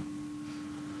 1.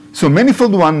 So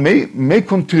manifold 1 may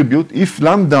contribute if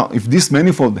this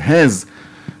manifold has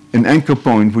an anchor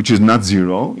point which is not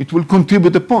 0, it will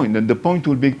contribute a point, and the point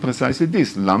will be precisely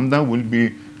this. Lambda will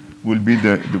be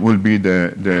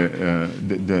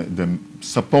the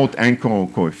support anchor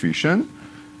coefficient,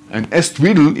 and S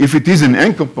twiddle, if it is an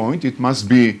anchor point, it must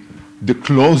be the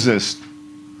closest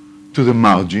to the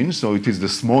margin, so it is the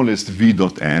smallest V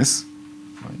dot S.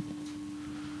 Right?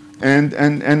 And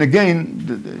again,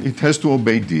 it has to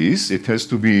obey this. It has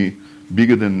to be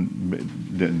bigger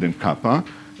than kappa.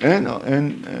 And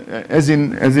as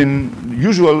in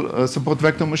usual support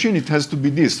vector machine, it has to be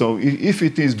this. So if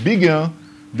it is bigger,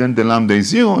 then the lambda is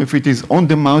 0. If it is on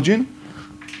the margin,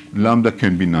 lambda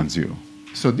can be non-zero.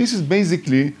 So this is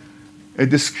basically a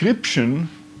description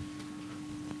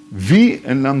V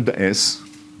and lambda S.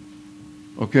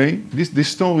 Okay, this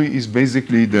story is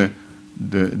basically the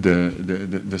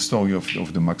story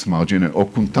of the max margin, or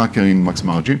Kuhn-Tucker max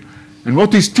margin. And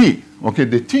what is T? Okay,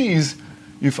 the T is,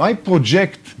 if I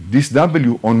project this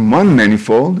W on one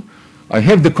manifold, I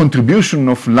have the contribution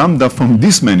of lambda from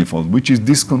this manifold, which is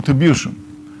this contribution.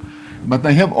 But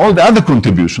I have all the other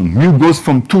contributions. Mu goes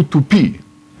from 2 to P.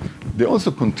 They also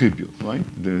contribute, right?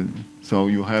 So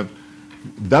you have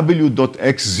W dot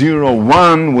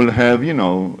x01 will have,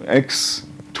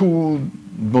 x2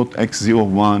 dot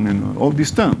x01 and all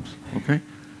these terms, okay?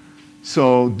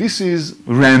 So this is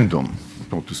random,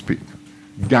 so to speak,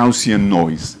 Gaussian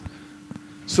noise.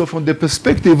 So from the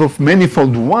perspective of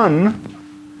manifold 1,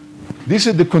 this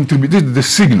is the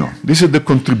signal. This is the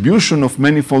contribution of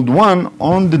manifold 1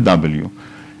 on the W.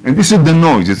 And this is the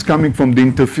noise. It's coming from the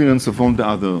interference of all the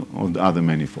other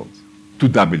manifolds to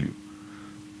W.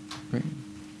 Okay?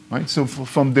 Right? So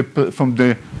from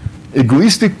the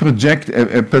egoistic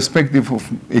perspective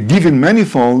of a given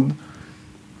manifold,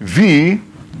 V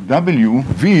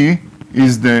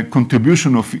is the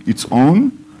contribution of its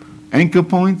own anchor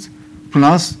points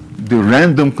plus the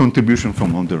random contribution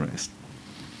from all the rest,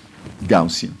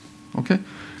 Gaussian. Okay,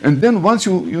 and then once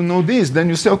you know this, then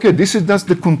you say, okay, that's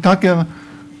the Kuhn-Tucker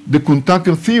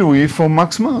theory for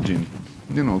max margin,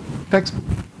 textbook.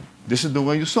 This is the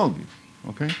way you solve it.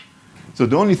 Okay, so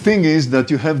the only thing is that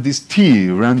you have this T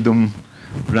random.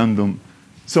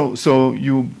 So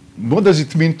what does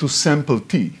it mean to sample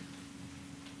T?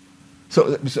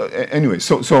 So anyway,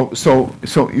 so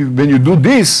when you do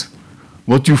this,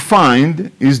 what you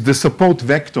find is the support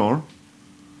vector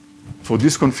for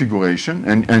this configuration.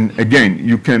 And again,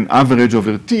 you can average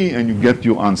over T and you get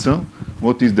your answer.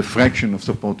 What is the fraction of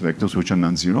support vectors which are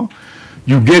non-zero?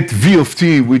 You get V of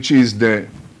T, which is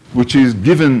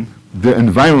given the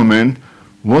environment,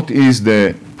 what is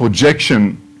the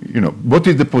projection, what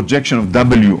is the projection of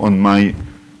W on my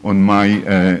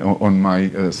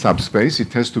subspace?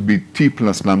 It has to be T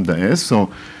plus lambda S. So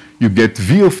you get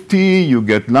V of T, you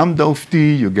get lambda of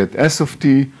T, you get S of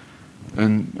T,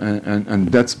 and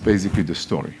that's basically the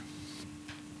story.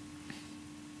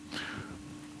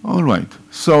 All right.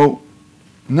 So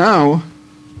now,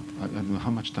 I don't know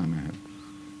how much time I have.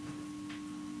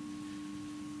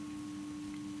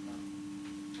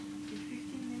 In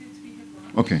 15 minutes we have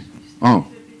lunch. Okay. Oh.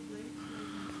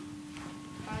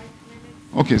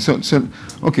 Okay, so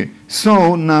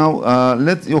now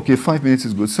okay, 5 minutes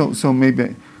is good. So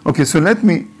maybe okay. So let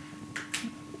me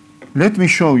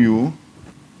show you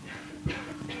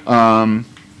how.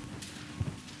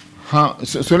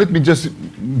 So let me just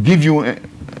give you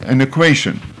an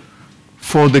equation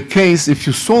for the case if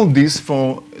you solve this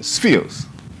for spheres,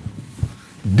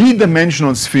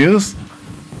 d-dimensional spheres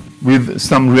with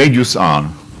some radius r.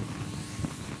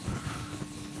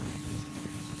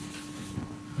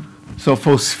 So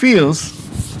for spheres,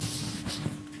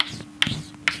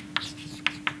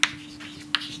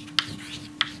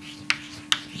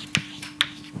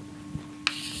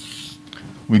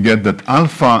 we get that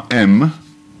alpha m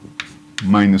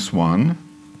minus 1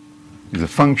 is a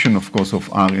function, of course, of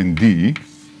r and d,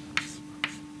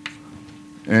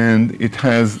 and it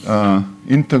has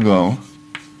integral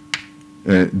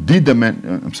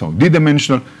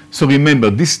d-dimensional. So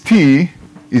remember, this t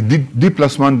is d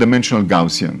plus 1 dimensional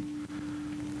Gaussian.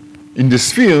 In the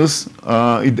spheres,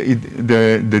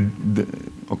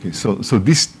 okay, so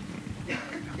this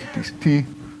T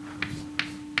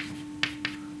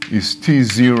is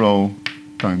T0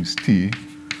 times T.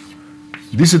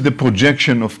 This is the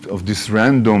projection of this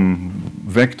random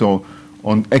vector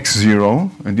on X0,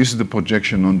 and this is the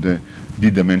projection on the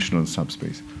d-dimensional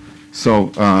subspace.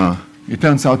 So it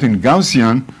turns out in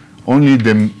Gaussian, only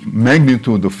the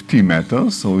magnitude of T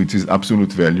matters, so it is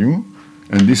absolute value.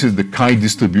 And this is the chi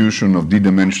distribution of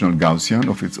d-dimensional Gaussian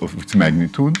of its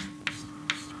magnitude.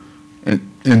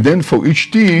 And then for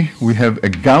each T, we have a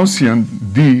Gaussian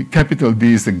D, capital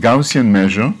D is a Gaussian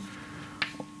measure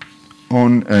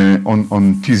on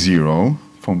T0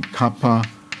 from kappa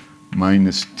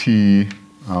minus T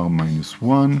R minus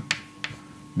 1.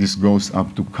 This goes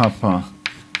up to kappa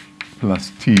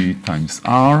plus T times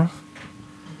R.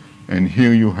 And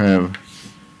here you have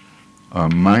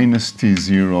minus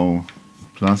T0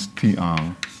 plus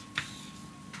TR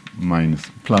minus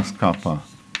plus kappa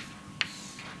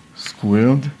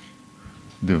squared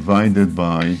divided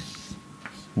by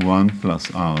 1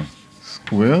 plus r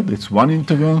squared. It's one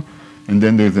integral, and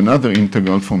then there's another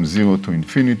integral from 0 to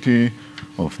infinity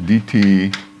of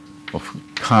dt of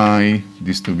chi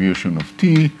distribution of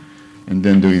t, and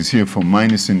then there is here from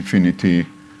minus infinity to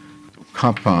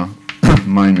kappa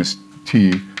minus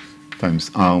t times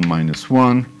r minus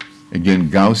 1. Again,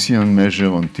 Gaussian measure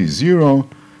on T0,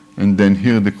 and then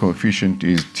here the coefficient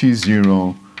is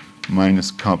T0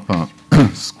 minus kappa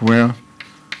square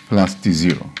plus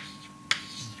T0.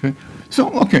 Okay? So,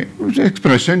 okay, with the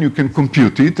expression, you can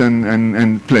compute it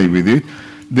and play with it.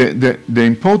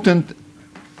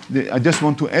 I just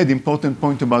want to add important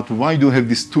point about why do you have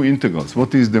these two integrals?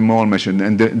 What is the moral measure?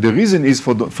 And the reason is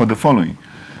for the following.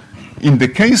 In the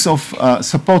case of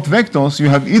support vectors, you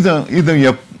have either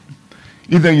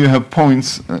you have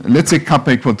points, let's say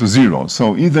kappa equal to 0.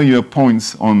 So either you have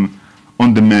points on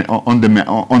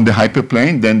the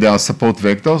hyperplane, then they are support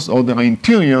vectors, or they are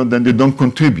interior, then they don't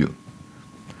contribute.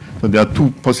 So there are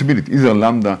two possibilities. Either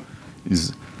lambda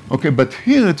is okay, but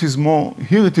here it is more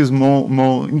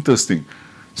interesting.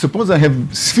 Suppose I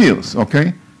have spheres,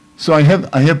 okay? So I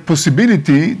have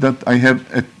possibility that I have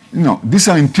these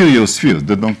are interior spheres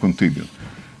that don't contribute,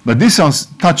 but these are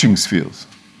touching spheres,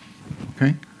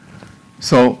 okay?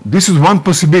 So this is one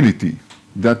possibility,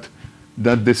 that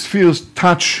the spheres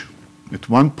touch at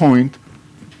one point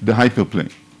the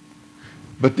hyperplane.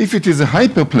 But if it is a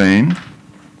hyperplane,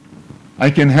 I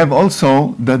can have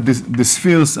also that the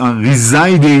spheres are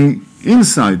residing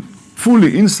inside,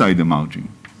 fully inside the margin.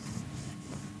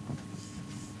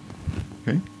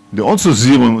 Okay? They're also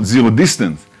zero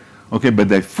distance, okay, but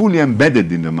they're fully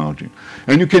embedded in the margin.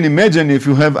 And you can imagine if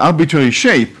you have arbitrary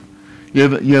shape, you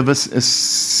have a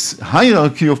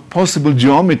hierarchy of possible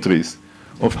geometries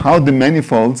of how the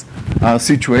manifolds are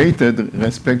situated with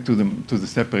respect to the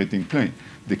separating plane.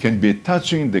 There can be a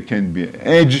touching, there can be an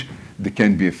edge, there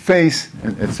can be a face,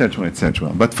 etc.,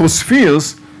 etc. But for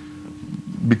spheres,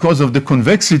 because of the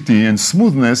convexity and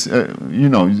smoothness,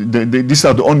 these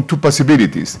are the only two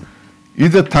possibilities,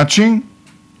 either touching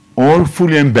or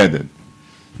fully embedded.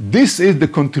 This is the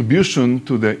contribution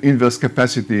to the inverse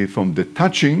capacity from the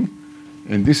touching,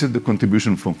 and this is the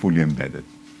contribution from fully embedded.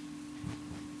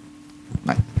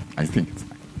 I think it's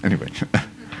anyway.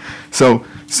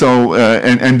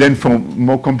 And then for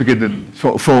more complicated,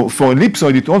 for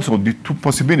ellipsoid, it also the two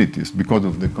possibilities because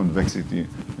of the convexity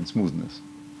and smoothness.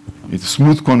 It's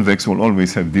smooth convex will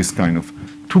always have this kind of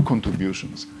two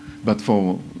contributions, but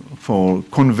for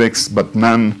convex but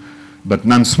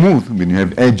non-smooth, when you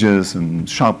have edges and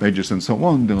sharp edges and so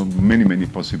on, there are many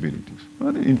possibilities.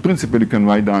 But in principle, you can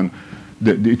write down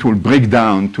it will break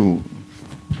down to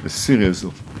a series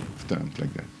of terms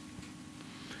like that.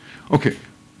 Okay,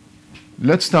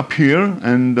 let's stop here.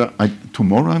 And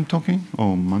tomorrow I'm talking,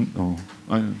 or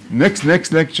next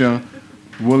lecture,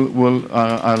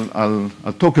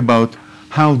 I'll talk about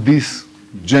how this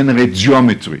generates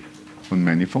geometry on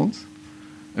manifolds,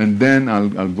 and then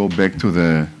I'll go back to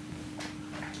the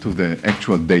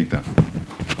actual data.